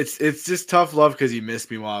 You're all. It's just tough love because you missed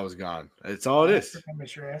me while I was gone. It's all it is. I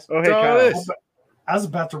miss your ass. Oh, hey, Kyle. I was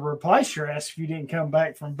about to replace your ass if you didn't come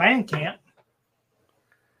back from band camp.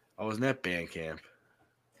 I wasn't at band camp.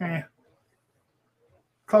 Yeah.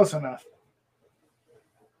 Close enough.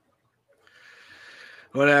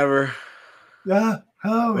 Whatever.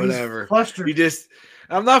 Whatever. He's flustered.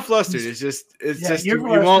 I'm not flustered. It's just you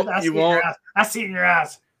won't. I see it in your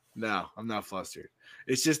eyes. No, I'm not flustered.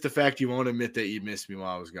 It's just the fact you won't admit that you missed me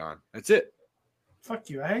while I was gone. That's it.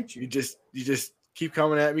 Fuck you. I hate you. You just keep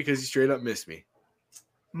coming at me because you straight up missed me.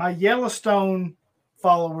 My Yellowstone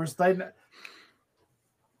followers, fuck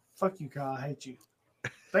you, Kyle. I hate you.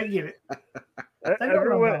 They get it.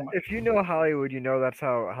 Everyone, if you know Hollywood, that's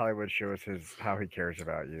how Hollywood shows how he cares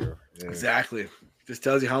about you. Exactly. Just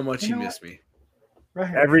tells you how much he missed me. Right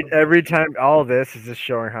here. Every time, all this is just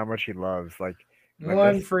showing how much he loves. Like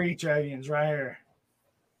One this, for each aliens right here.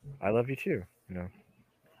 I love you too. You know.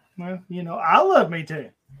 Well, I love me too.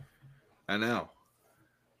 I know.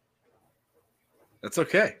 That's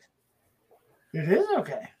okay. It is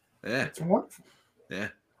okay. Yeah. It's wonderful. Yeah.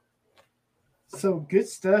 So good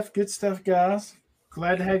stuff, guys.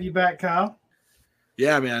 Glad to have you back, Kyle.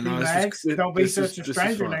 Yeah, man. No, Max, don't be such a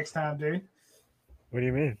stranger next time, dude. What do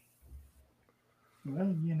you mean?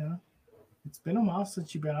 Well, it's been a while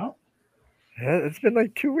since you've been on. Yeah, it's been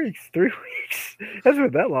like 2 weeks, 3 weeks.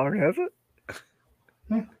 Hasn't been that long, has it?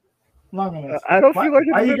 Long enough. I don't feel like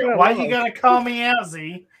it's been that long. Why you gotta call me out,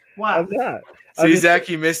 Z? Why? I'm not. See, Zach,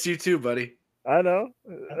 he missed you too, buddy. I know,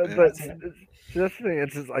 but that's the thing.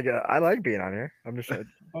 It's just like I like being on here. I'm just like,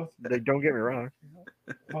 don't get me wrong.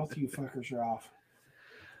 Both you fuckers are off.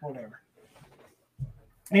 Whatever.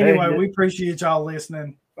 Anyway, we appreciate y'all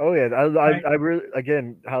listening. Oh yeah, I really,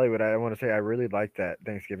 again, Hollywood. I want to say I really liked that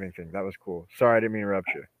Thanksgiving thing. That was cool. Sorry, I didn't mean to interrupt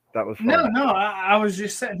you. That was fun. No. I was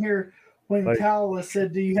just sitting here when Kyle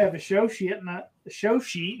said, "Do you have a show sheet?" And I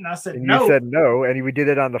said, and "No." You said no, and we did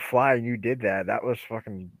it on the fly, and you did that. That was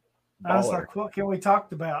fucking baller. I was like, "What can we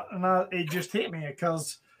talk about?" And it just hit me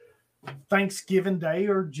because Thanksgiving Day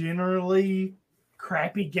are generally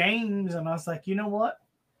crappy games, and I was like, you know what?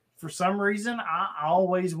 For some reason, I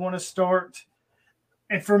always want to start,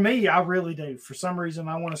 and for me, I really do. For some reason,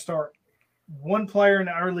 I want to start one player in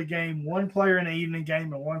the early game, one player in the evening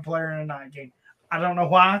game, and one player in the night game. I don't know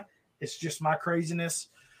why. It's just my craziness.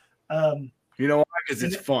 You know why? Because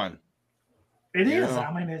it's fun. It is.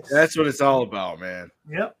 I mean, that's what it's all about, man.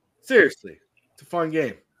 Yep. Seriously, it's a fun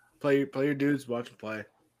game. Play your dudes, watch them play.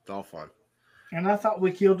 It's all fun. And I thought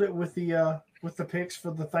we killed it with the picks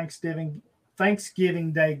for the Thanksgiving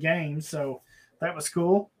Day game, so that was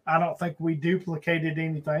cool. I don't think we duplicated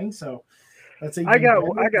anything, so that's even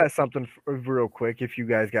better. I got something real quick. If you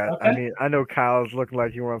guys got, okay. I mean, I know Kyle's looking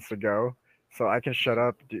like he wants to go, so I can shut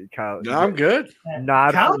up, Kyle. No, I'm good.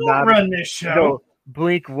 Kyle don't run this show. No,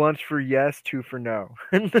 blink once for yes, 2 for no.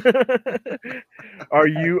 Are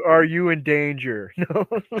you in danger? No.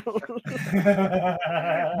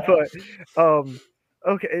 But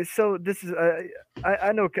okay, so this is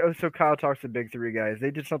I know. So Kyle talks to Big Three guys.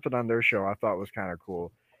 They did something on their show I thought was kind of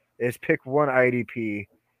cool. Is pick one IDP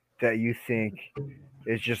that you think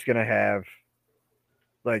is just gonna have,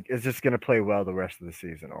 like, is just gonna play well the rest of the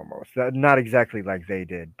season. Almost not exactly like they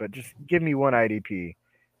did, but just give me one IDP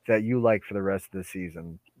that you like for the rest of the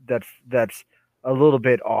season. That's a little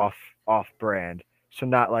bit off brand. So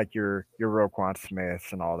not like your Roquan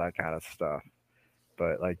Smiths and all that kind of stuff,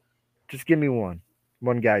 but like, just give me one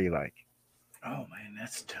guy you like. Oh man,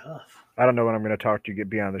 that's tough. I don't know when I'm going to talk to you,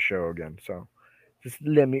 be on the show again. So just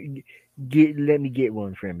let me get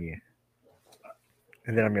one from you,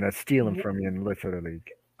 and then I'm going to steal him from you in the Little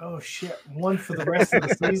League. Oh shit! One for the rest of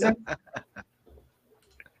the season.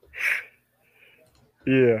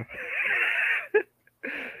 Yeah.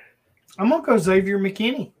 I'm gonna go Xavier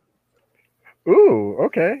McKinney. Ooh,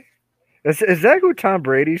 okay. Is that who Tom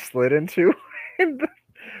Brady slid into?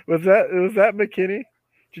 Was that McKinney?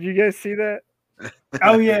 Did you guys see that?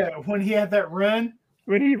 Oh yeah, when he had that run.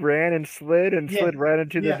 When he ran and slid right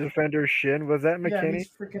into the defender's shin. Was that McKinney? Yeah, he's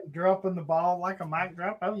freaking dropping the ball like a mic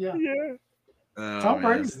drop. Oh yeah. Yeah. Tom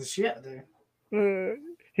Brady's the shit, dude.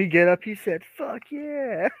 He get up, he said, "Fuck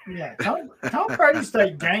yeah." Yeah, Tom Brady's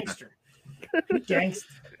a gangster. Gangster.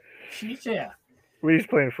 Yeah. When he's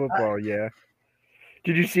playing football, yeah.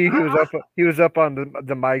 Did you see he was up on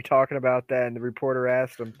the mic talking about that, and the reporter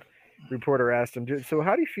asked him, "So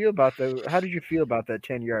how did you feel about that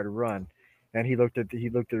 10-yard run?" And he looked at the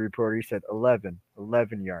reporter, he said 11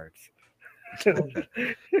 yards.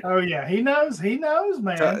 Oh yeah, he knows,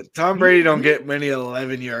 man. Tom Brady don't get many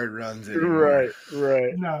 11-yard runs anymore.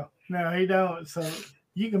 Right. No, he don't. So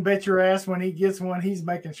you can bet your ass when he gets one, he's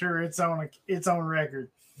making sure it's on record.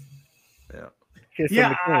 Yeah.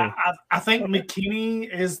 Yeah, I think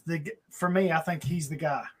McKinney is for me. I think he's the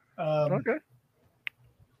guy. Okay.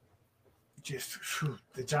 Just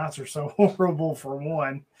the Giants are so horrible for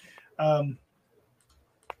one.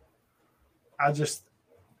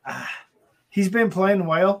 He's been playing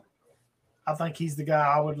well. I think he's the guy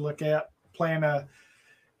I would look at playing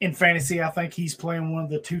in fantasy. I think he's playing one of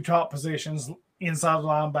the 2 top positions, inside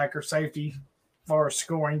linebacker, safety, as far as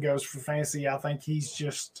scoring goes for fantasy. I think he's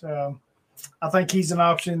just I think he's an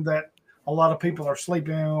option that a lot of people are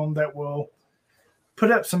sleeping on that will put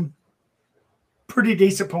up some pretty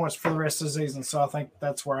decent points for the rest of the season. So I think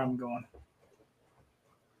that's where I'm going.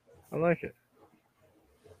 I like it.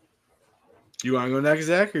 You want to go next,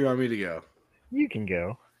 Zach, or you want me to go? You can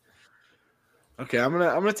go. Okay, I'm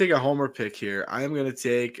gonna take a homer pick here. I am gonna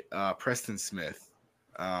take Preston Smith.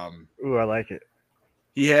 Ooh, I like it.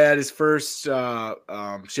 He had his first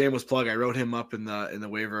shameless plug. I wrote him up in the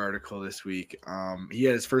waiver article this week. He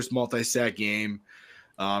had his first multi-sack game.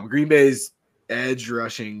 Green Bay's edge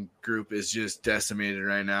rushing group is just decimated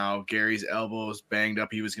right now. Gary's elbow's banged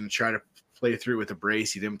up. He was going to try to play through with a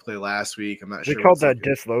brace. He didn't play last week. I'm not sure. They called that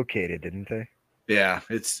dislocated, didn't they? Yeah,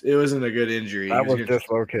 it wasn't a good injury. That was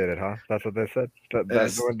dislocated, huh? That's what they said.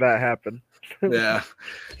 That's when that happened. Yeah,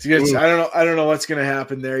 I don't know what's going to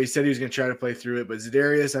happen there. He said he was going to try to play through it, but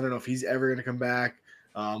Za'Darius, I don't know if he's ever going to come back.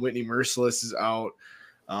 Whitney Merciless is out.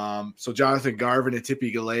 So Jonathan Garvin and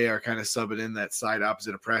Tippy Galea are kind of subbing in that side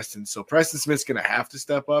opposite of Preston. So Preston Smith's going to have to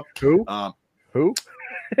step up. Who?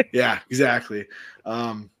 Yeah, exactly.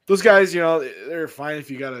 Those guys, they're fine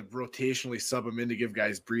if you got to rotationally sub them in to give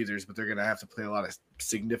guys breathers, but they're going to have to play a lot of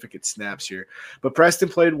significant snaps here. But Preston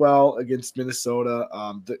played well against Minnesota.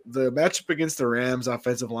 The matchup against the Rams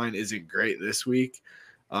offensive line isn't great this week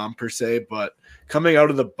per se, but coming out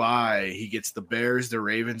of the bye, he gets the Bears, the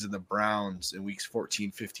Ravens, and the Browns in weeks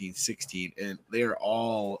 14, 15, 16, and they are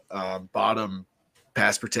all bottom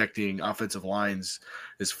pass protecting offensive lines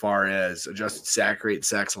as far as adjusted sack rate and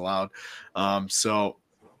sacks allowed. So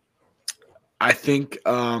I think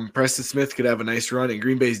Preston Smith could have a nice run, and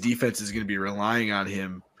Green Bay's defense is going to be relying on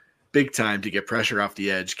him big time to get pressure off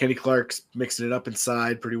the edge. Kenny Clark's mixing it up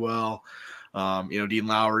inside pretty well. Dean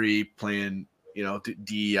Lowry playing,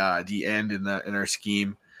 D end in our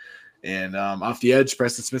scheme, and off the edge,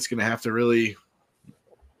 Preston Smith's going to have to really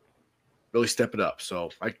step it up.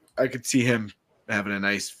 So I could see him having a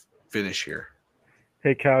nice finish here.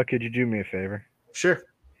 Hey, Kyle, could you do me a favor? Sure.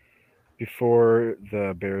 Before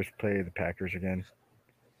the Bears play the Packers again,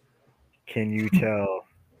 can you tell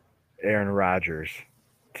Aaron Rodgers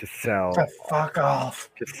to sell fuck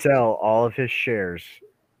off? To sell all of his shares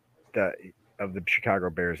of the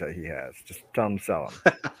Chicago Bears that he has. Just tell him to sell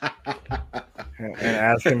them. And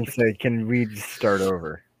ask him to say, can we just start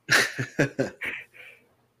over?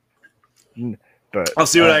 But I'll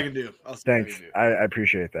see what I can do. Thanks. I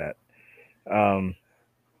appreciate that.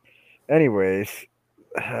 Anyways,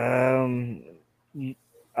 I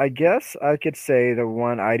guess I could say the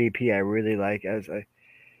one IDP I really like, as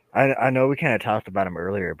I know we kind of talked about him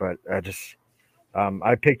earlier, but I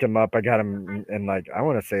picked him up. I got him in I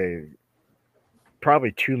want to say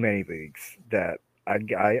probably too many leagues that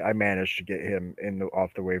I managed to get him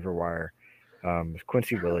off the waiver wire.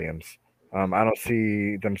 Quincy Williams. I don't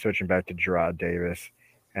see them switching back to Gerard Davis,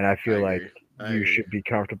 and I feel you should be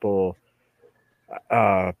comfortable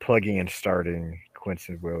plugging and starting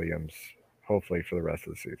Quincy Williams, hopefully for the rest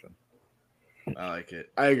of the season. I like it.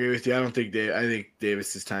 I agree with you. I think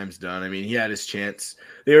Davis's time's done. I mean, he had his chance.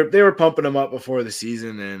 They were pumping him up before the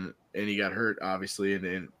season, and he got hurt obviously, and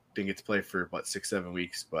didn't get to play for 6-7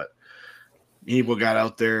 weeks. But he got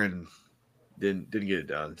out there and didn't get it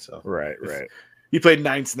done. So right. He played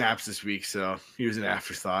 9 snaps this week, so he was an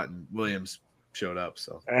afterthought, and Williams showed up.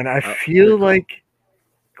 So, and I feel like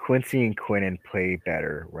Quincy and Quinnen play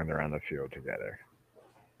better when they're on the field together.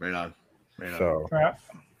 Right on. So,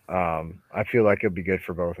 I feel like it'll be good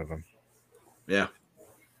for both of them. Yeah,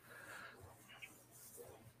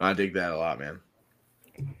 I dig that a lot, man.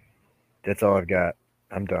 That's all I've got.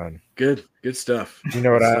 I'm done. Good stuff. You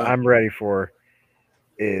know what I'm ready for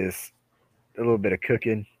is a little bit of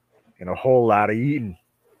cooking. And a whole lot of eating.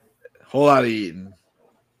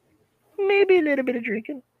 Maybe a little bit of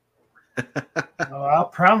drinking. I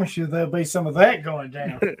promise you there'll be some of that going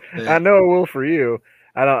down. I know it will for you.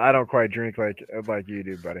 I don't quite drink like you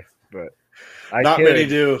do, buddy. But many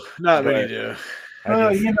do. Not many do.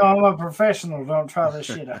 Well, I'm a professional. Don't try this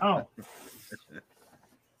shit at home.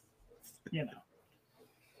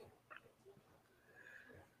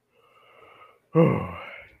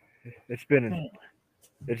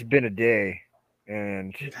 It's been a day,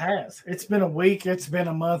 and it has. It's been a week. It's been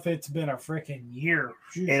a month. It's been a freaking year.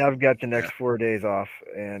 And I've got the next 4 days off,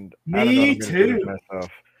 and me too.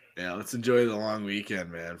 Myself. Yeah, let's enjoy the long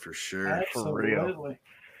weekend, man, for sure. Absolutely. For real.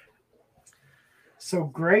 So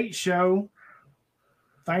great show.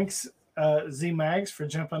 Thanks, Z-Mags, for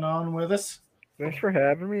jumping on with us. Thanks for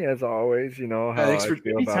having me, as always. You know how I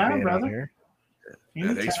feel about being on here.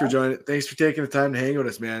 Yeah, thanks for joining. Thanks for taking the time to hang with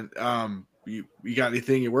us, man. You got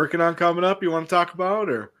anything you're working on coming up you want to talk about,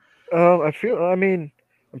 or? I'm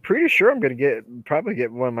pretty sure I'm going to probably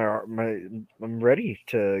get one of I'm ready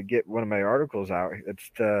to get one of my articles out. It's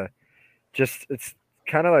it's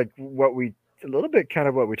kind of like what we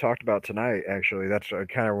talked about tonight. Actually, that's I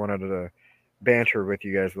kind of wanted to banter with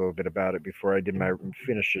you guys a little bit about it before I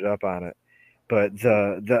finished it up on it. But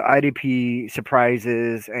the IDP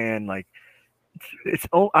surprises and like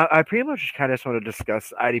I pretty much just kind of just want to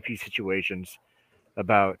discuss IDP situations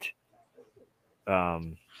about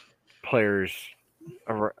players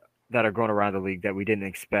that are going around the league that we didn't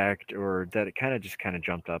expect, or that it kind of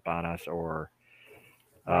jumped up on us, or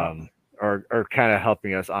kind of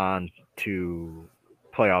helping us on to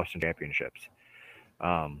playoffs and championships.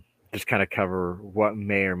 Just kind of cover what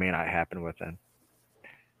may or may not happen with them.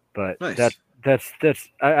 But nice. It's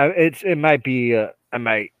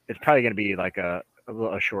probably going to be like a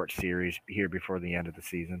short series here before the end of the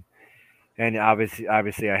season. And obviously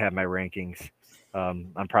I have my rankings.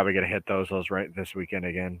 I'm probably going to hit those right this weekend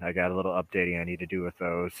again. I got a little updating I need to do with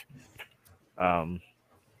those.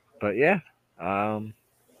 But yeah,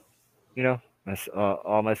 that's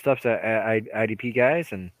all my stuff's at IDP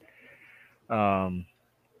guys. And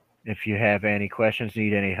if you have any questions,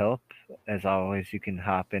 need any help, as always, you can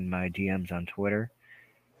hop in my DMs on Twitter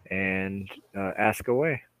and ask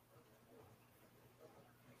away.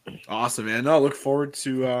 Awesome, man. No, look forward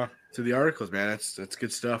to the articles, man. That's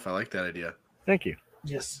good stuff. I like that idea. Thank you.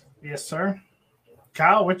 Yes, sir.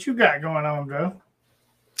 Kyle, what you got going on, bro?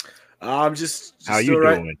 I'm just how you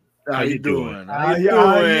doing? How you doing? How you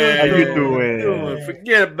doing?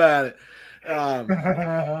 Forget about it.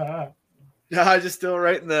 I'm just still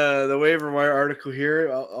writing the waiver wire article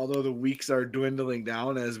here, although the weeks are dwindling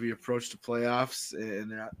down as we approach the playoffs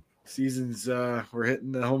and seasons. We're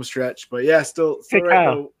hitting the home stretch, but yeah, still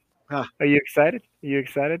right. Are you excited? Are you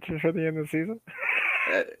excited for the end of the season?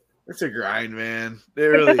 It's a grind, man. It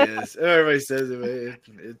really is. Everybody says it.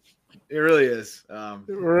 It really is.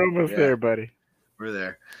 We're almost there, buddy. We're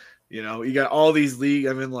there. You got all these leagues.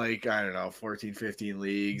 I'm in 14, 15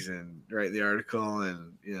 leagues and write the article,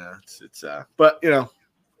 and it's but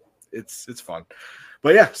it's fun.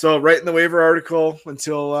 But yeah, so writing the waiver article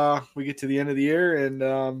until we get to the end of the year, and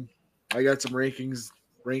I got some ranks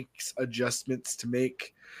adjustments to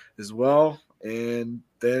make as well, and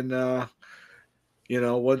then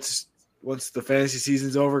once the fantasy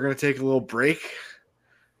season's over, we're gonna take a little break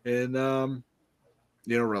and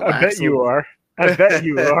relax. I bet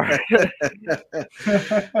you are. Take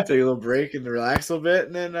a little break and relax a little bit,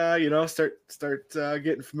 and then start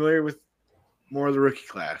getting familiar with more of the rookie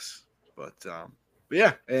class. But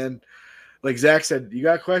yeah, and like Zach said, you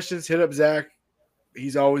got questions, hit up Zach.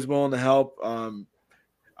 He's always willing to help.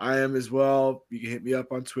 I am as well. You can hit me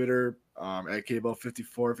up on Twitter at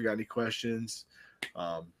KBall54 if you got any questions.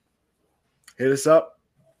 Hit us up,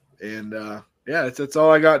 and yeah, that's all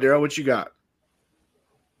I got. Daryl, what you got?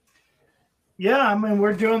 Yeah, I mean,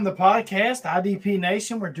 we're doing the podcast, IDP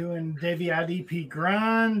Nation. We're doing Davey IDP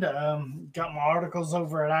Grind. Got my articles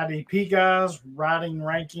over at IDP Guys, writing,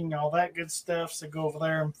 ranking, all that good stuff. So go over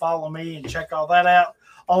there and follow me and check all that out,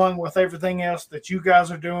 along with everything else that you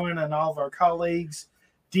guys are doing and all of our colleagues,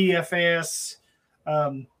 DFS.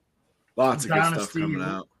 Lots of good stuff coming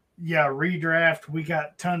out. Yeah, redraft. We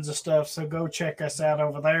got tons of stuff, so go check us out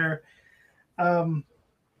over there.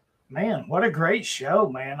 Man, what a great show,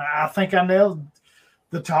 man. I think I nailed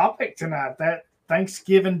the topic tonight, that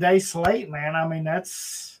Thanksgiving Day slate, man. I mean,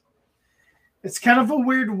 it's kind of a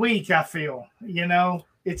weird week, I feel.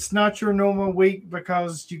 It's not your normal week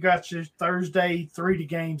because you got your Thursday 3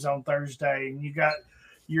 games on Thursday, and you got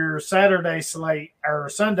your Saturday slate or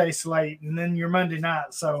Sunday slate, and then your Monday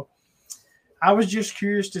night. So I was just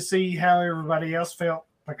curious to see how everybody else felt,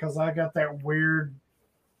 because I got that weird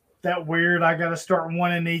I got to start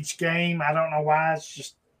one in each game. I don't know why.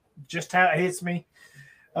 It's just how it hits me.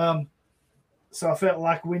 So I felt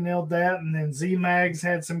like we nailed that. And then Z-Mags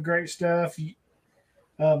had some great stuff.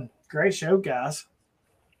 Great show, guys.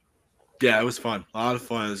 Yeah, it was fun. A lot of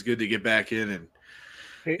fun. It was good to get back in. And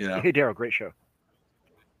Hey, Daryl, great show.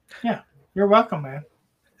 Yeah, you're welcome, man.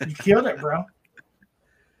 You killed it, bro.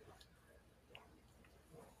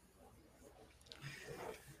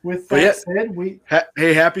 With that said,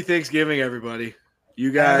 hey, happy Thanksgiving, everybody.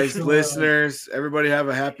 You guys, absolutely. Listeners, everybody have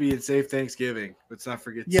a happy and safe Thanksgiving. Let's not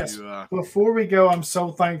forget to. Before we go, I'm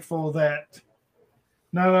so thankful that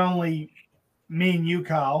not only me and you,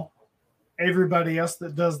 Kyle, everybody else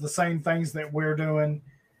that does the same things that we're doing,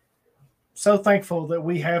 so thankful that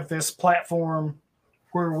we have this platform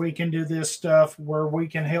where we can do this stuff, where we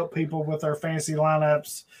can help people with our fantasy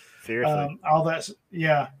lineups. Seriously. All that.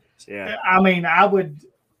 Yeah. Yeah. I mean,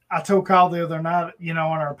 I told Kyle the other night, on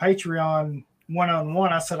our Patreon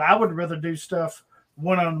one-on-one, I said I would rather do stuff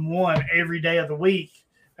one-on-one every day of the week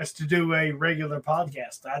as to do a regular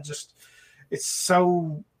podcast. It's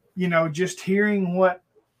so, just hearing what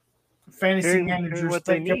fantasy managers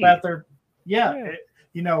think about their,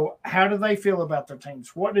 how do they feel about their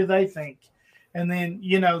teams? What do they think? And then,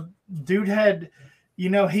 dude had,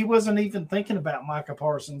 he wasn't even thinking about Micah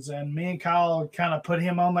Parsons. And me and Kyle kind of put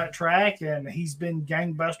him on that track, and he's been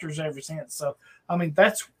gangbusters ever since. So, I mean,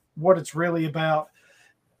 that's what it's really about.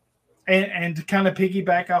 And to kind of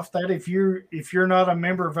piggyback off that, if you're not a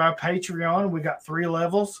member of our Patreon, we got 3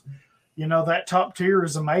 levels. That top tier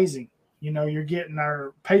is amazing. You're getting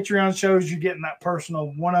our Patreon shows, you're getting that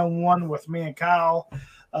personal one-on-one with me and Kyle,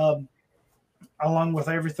 along with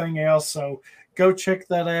everything else. So go check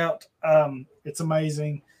that out. It's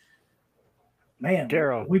amazing. Man,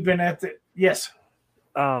 Daryl, we've been at the yes.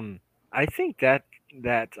 I think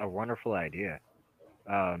that's a wonderful idea.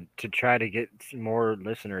 To try to get more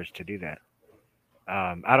listeners to do that.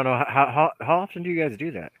 I don't know how often do you guys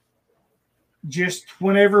do that? Just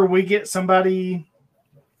whenever we get somebody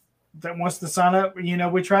that wants to sign up,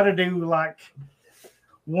 we try to do like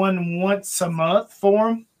one once a month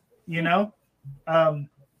for them.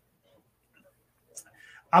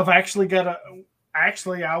 I've actually got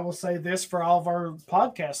I will say this for all of our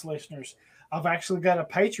podcast listeners. I've actually got a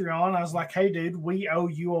Patreon. I was like, hey, dude, we owe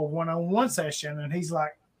you a one-on-one session. And he's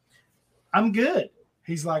like, I'm good.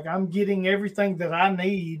 He's like, I'm getting everything that I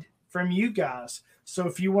need from you guys. So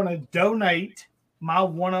if you want to donate my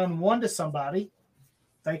one-on-one to somebody,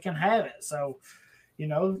 they can have it. So,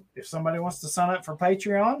 if somebody wants to sign up for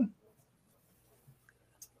Patreon,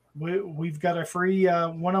 we've got a free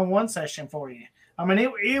one-on-one session for you. I mean,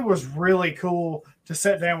 it was really cool to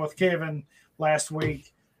sit down with Kevin last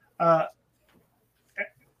week.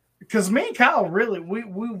 Because me and Kyle really,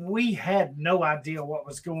 we had no idea what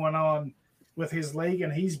was going on with his league,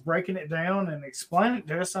 and he's breaking it down and explaining it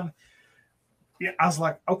to us. And I was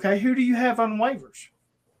like, okay, who do you have on waivers?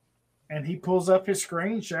 And he pulls up his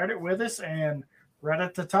screen, shared it with us, and right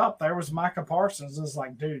at the top, there was Micah Parsons. I was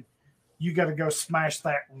like, dude, you got to go smash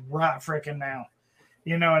that right freaking now.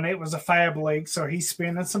 And it was a fab league, so he's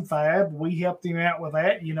spending some fab. We helped him out with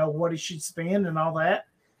that, what he should spend and all that.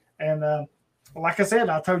 And like I said,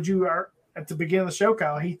 I told you at the beginning of the show,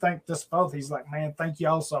 Kyle, he thanked us both. He's like, man, thank you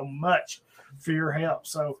all so much for your help.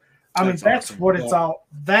 So, I mean, that's awesome.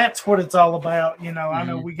 That's what it's all about. I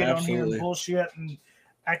know we get on here and bullshit and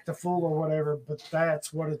act a fool or whatever, but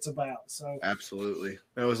that's what it's about. So absolutely.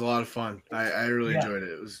 That was a lot of fun. I really enjoyed it.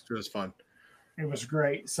 It was fun. It was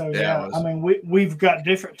great. So I mean, we've got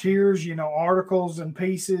different tiers, articles and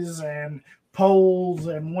pieces and polls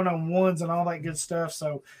and one-on-ones and all that good stuff.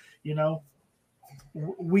 So,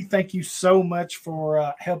 we thank you so much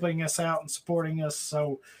for helping us out and supporting us.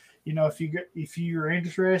 So, if you're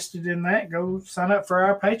interested in that, go sign up for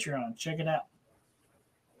our Patreon. Check it out.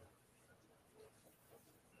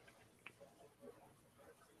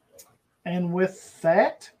 And with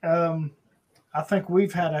that, I think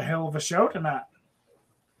we've had a hell of a show tonight.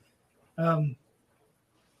 I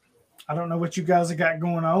don't know what you guys have got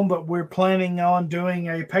going on, but we're planning on doing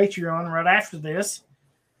a Patreon right after this.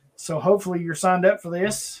 So hopefully you're signed up for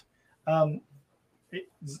this.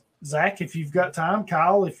 Zach, if you've got time,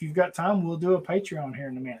 Kyle, if you've got time, we'll do a Patreon here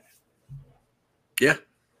in a minute. Yeah.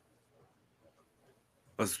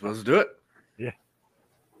 Let's do it. Yeah.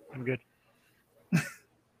 I'm good.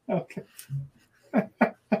 Okay.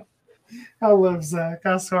 I love Zach.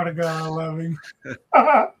 I swear to God, I love him.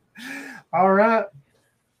 All right.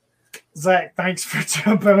 Zach, thanks for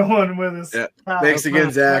jumping on with us. Yeah. Thanks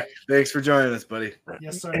again, Zach. Thanks for joining us, buddy.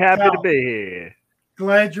 Yes, sir. Happy to be here.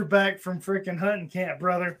 Glad you're back from freaking hunting camp,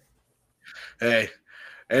 brother. Hey,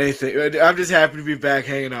 anything. I'm just happy to be back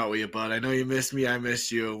hanging out with you, bud. I know you missed me. I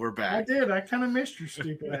missed you. We're back. I did. I kind of missed your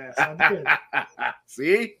stupid ass. I did.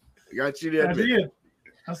 See? I got you to admit. I did.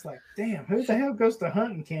 I was like, damn, who the hell goes to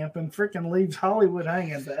hunting camp and freaking leaves Hollywood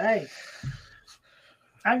hanging? But hey,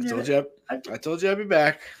 I told you I'd be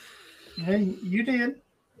back. And you did.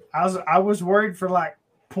 I was worried for like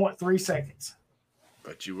 0.3 seconds.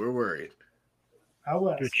 But you were worried. I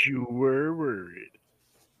was. But you were worried.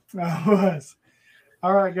 I was.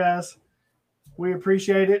 All right, guys. We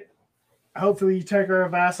appreciate it. Hopefully you take our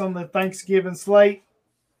advice on the Thanksgiving slate.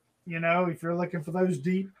 If you're looking for those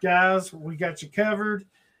deep guys, we got you covered.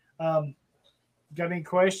 Got any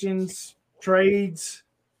questions, trades,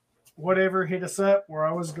 whatever, hit us up. We're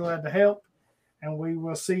always glad to help. And we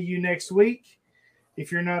will see you next week.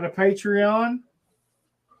 If you're not a Patreon,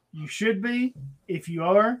 you should be. If you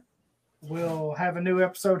are, we'll have a new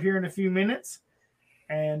episode here in a few minutes.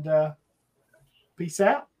 And peace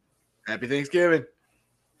out. Happy Thanksgiving.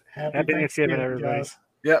 Happy Thanksgiving, everybody. Guys.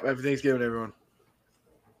 Yep, happy Thanksgiving, everyone.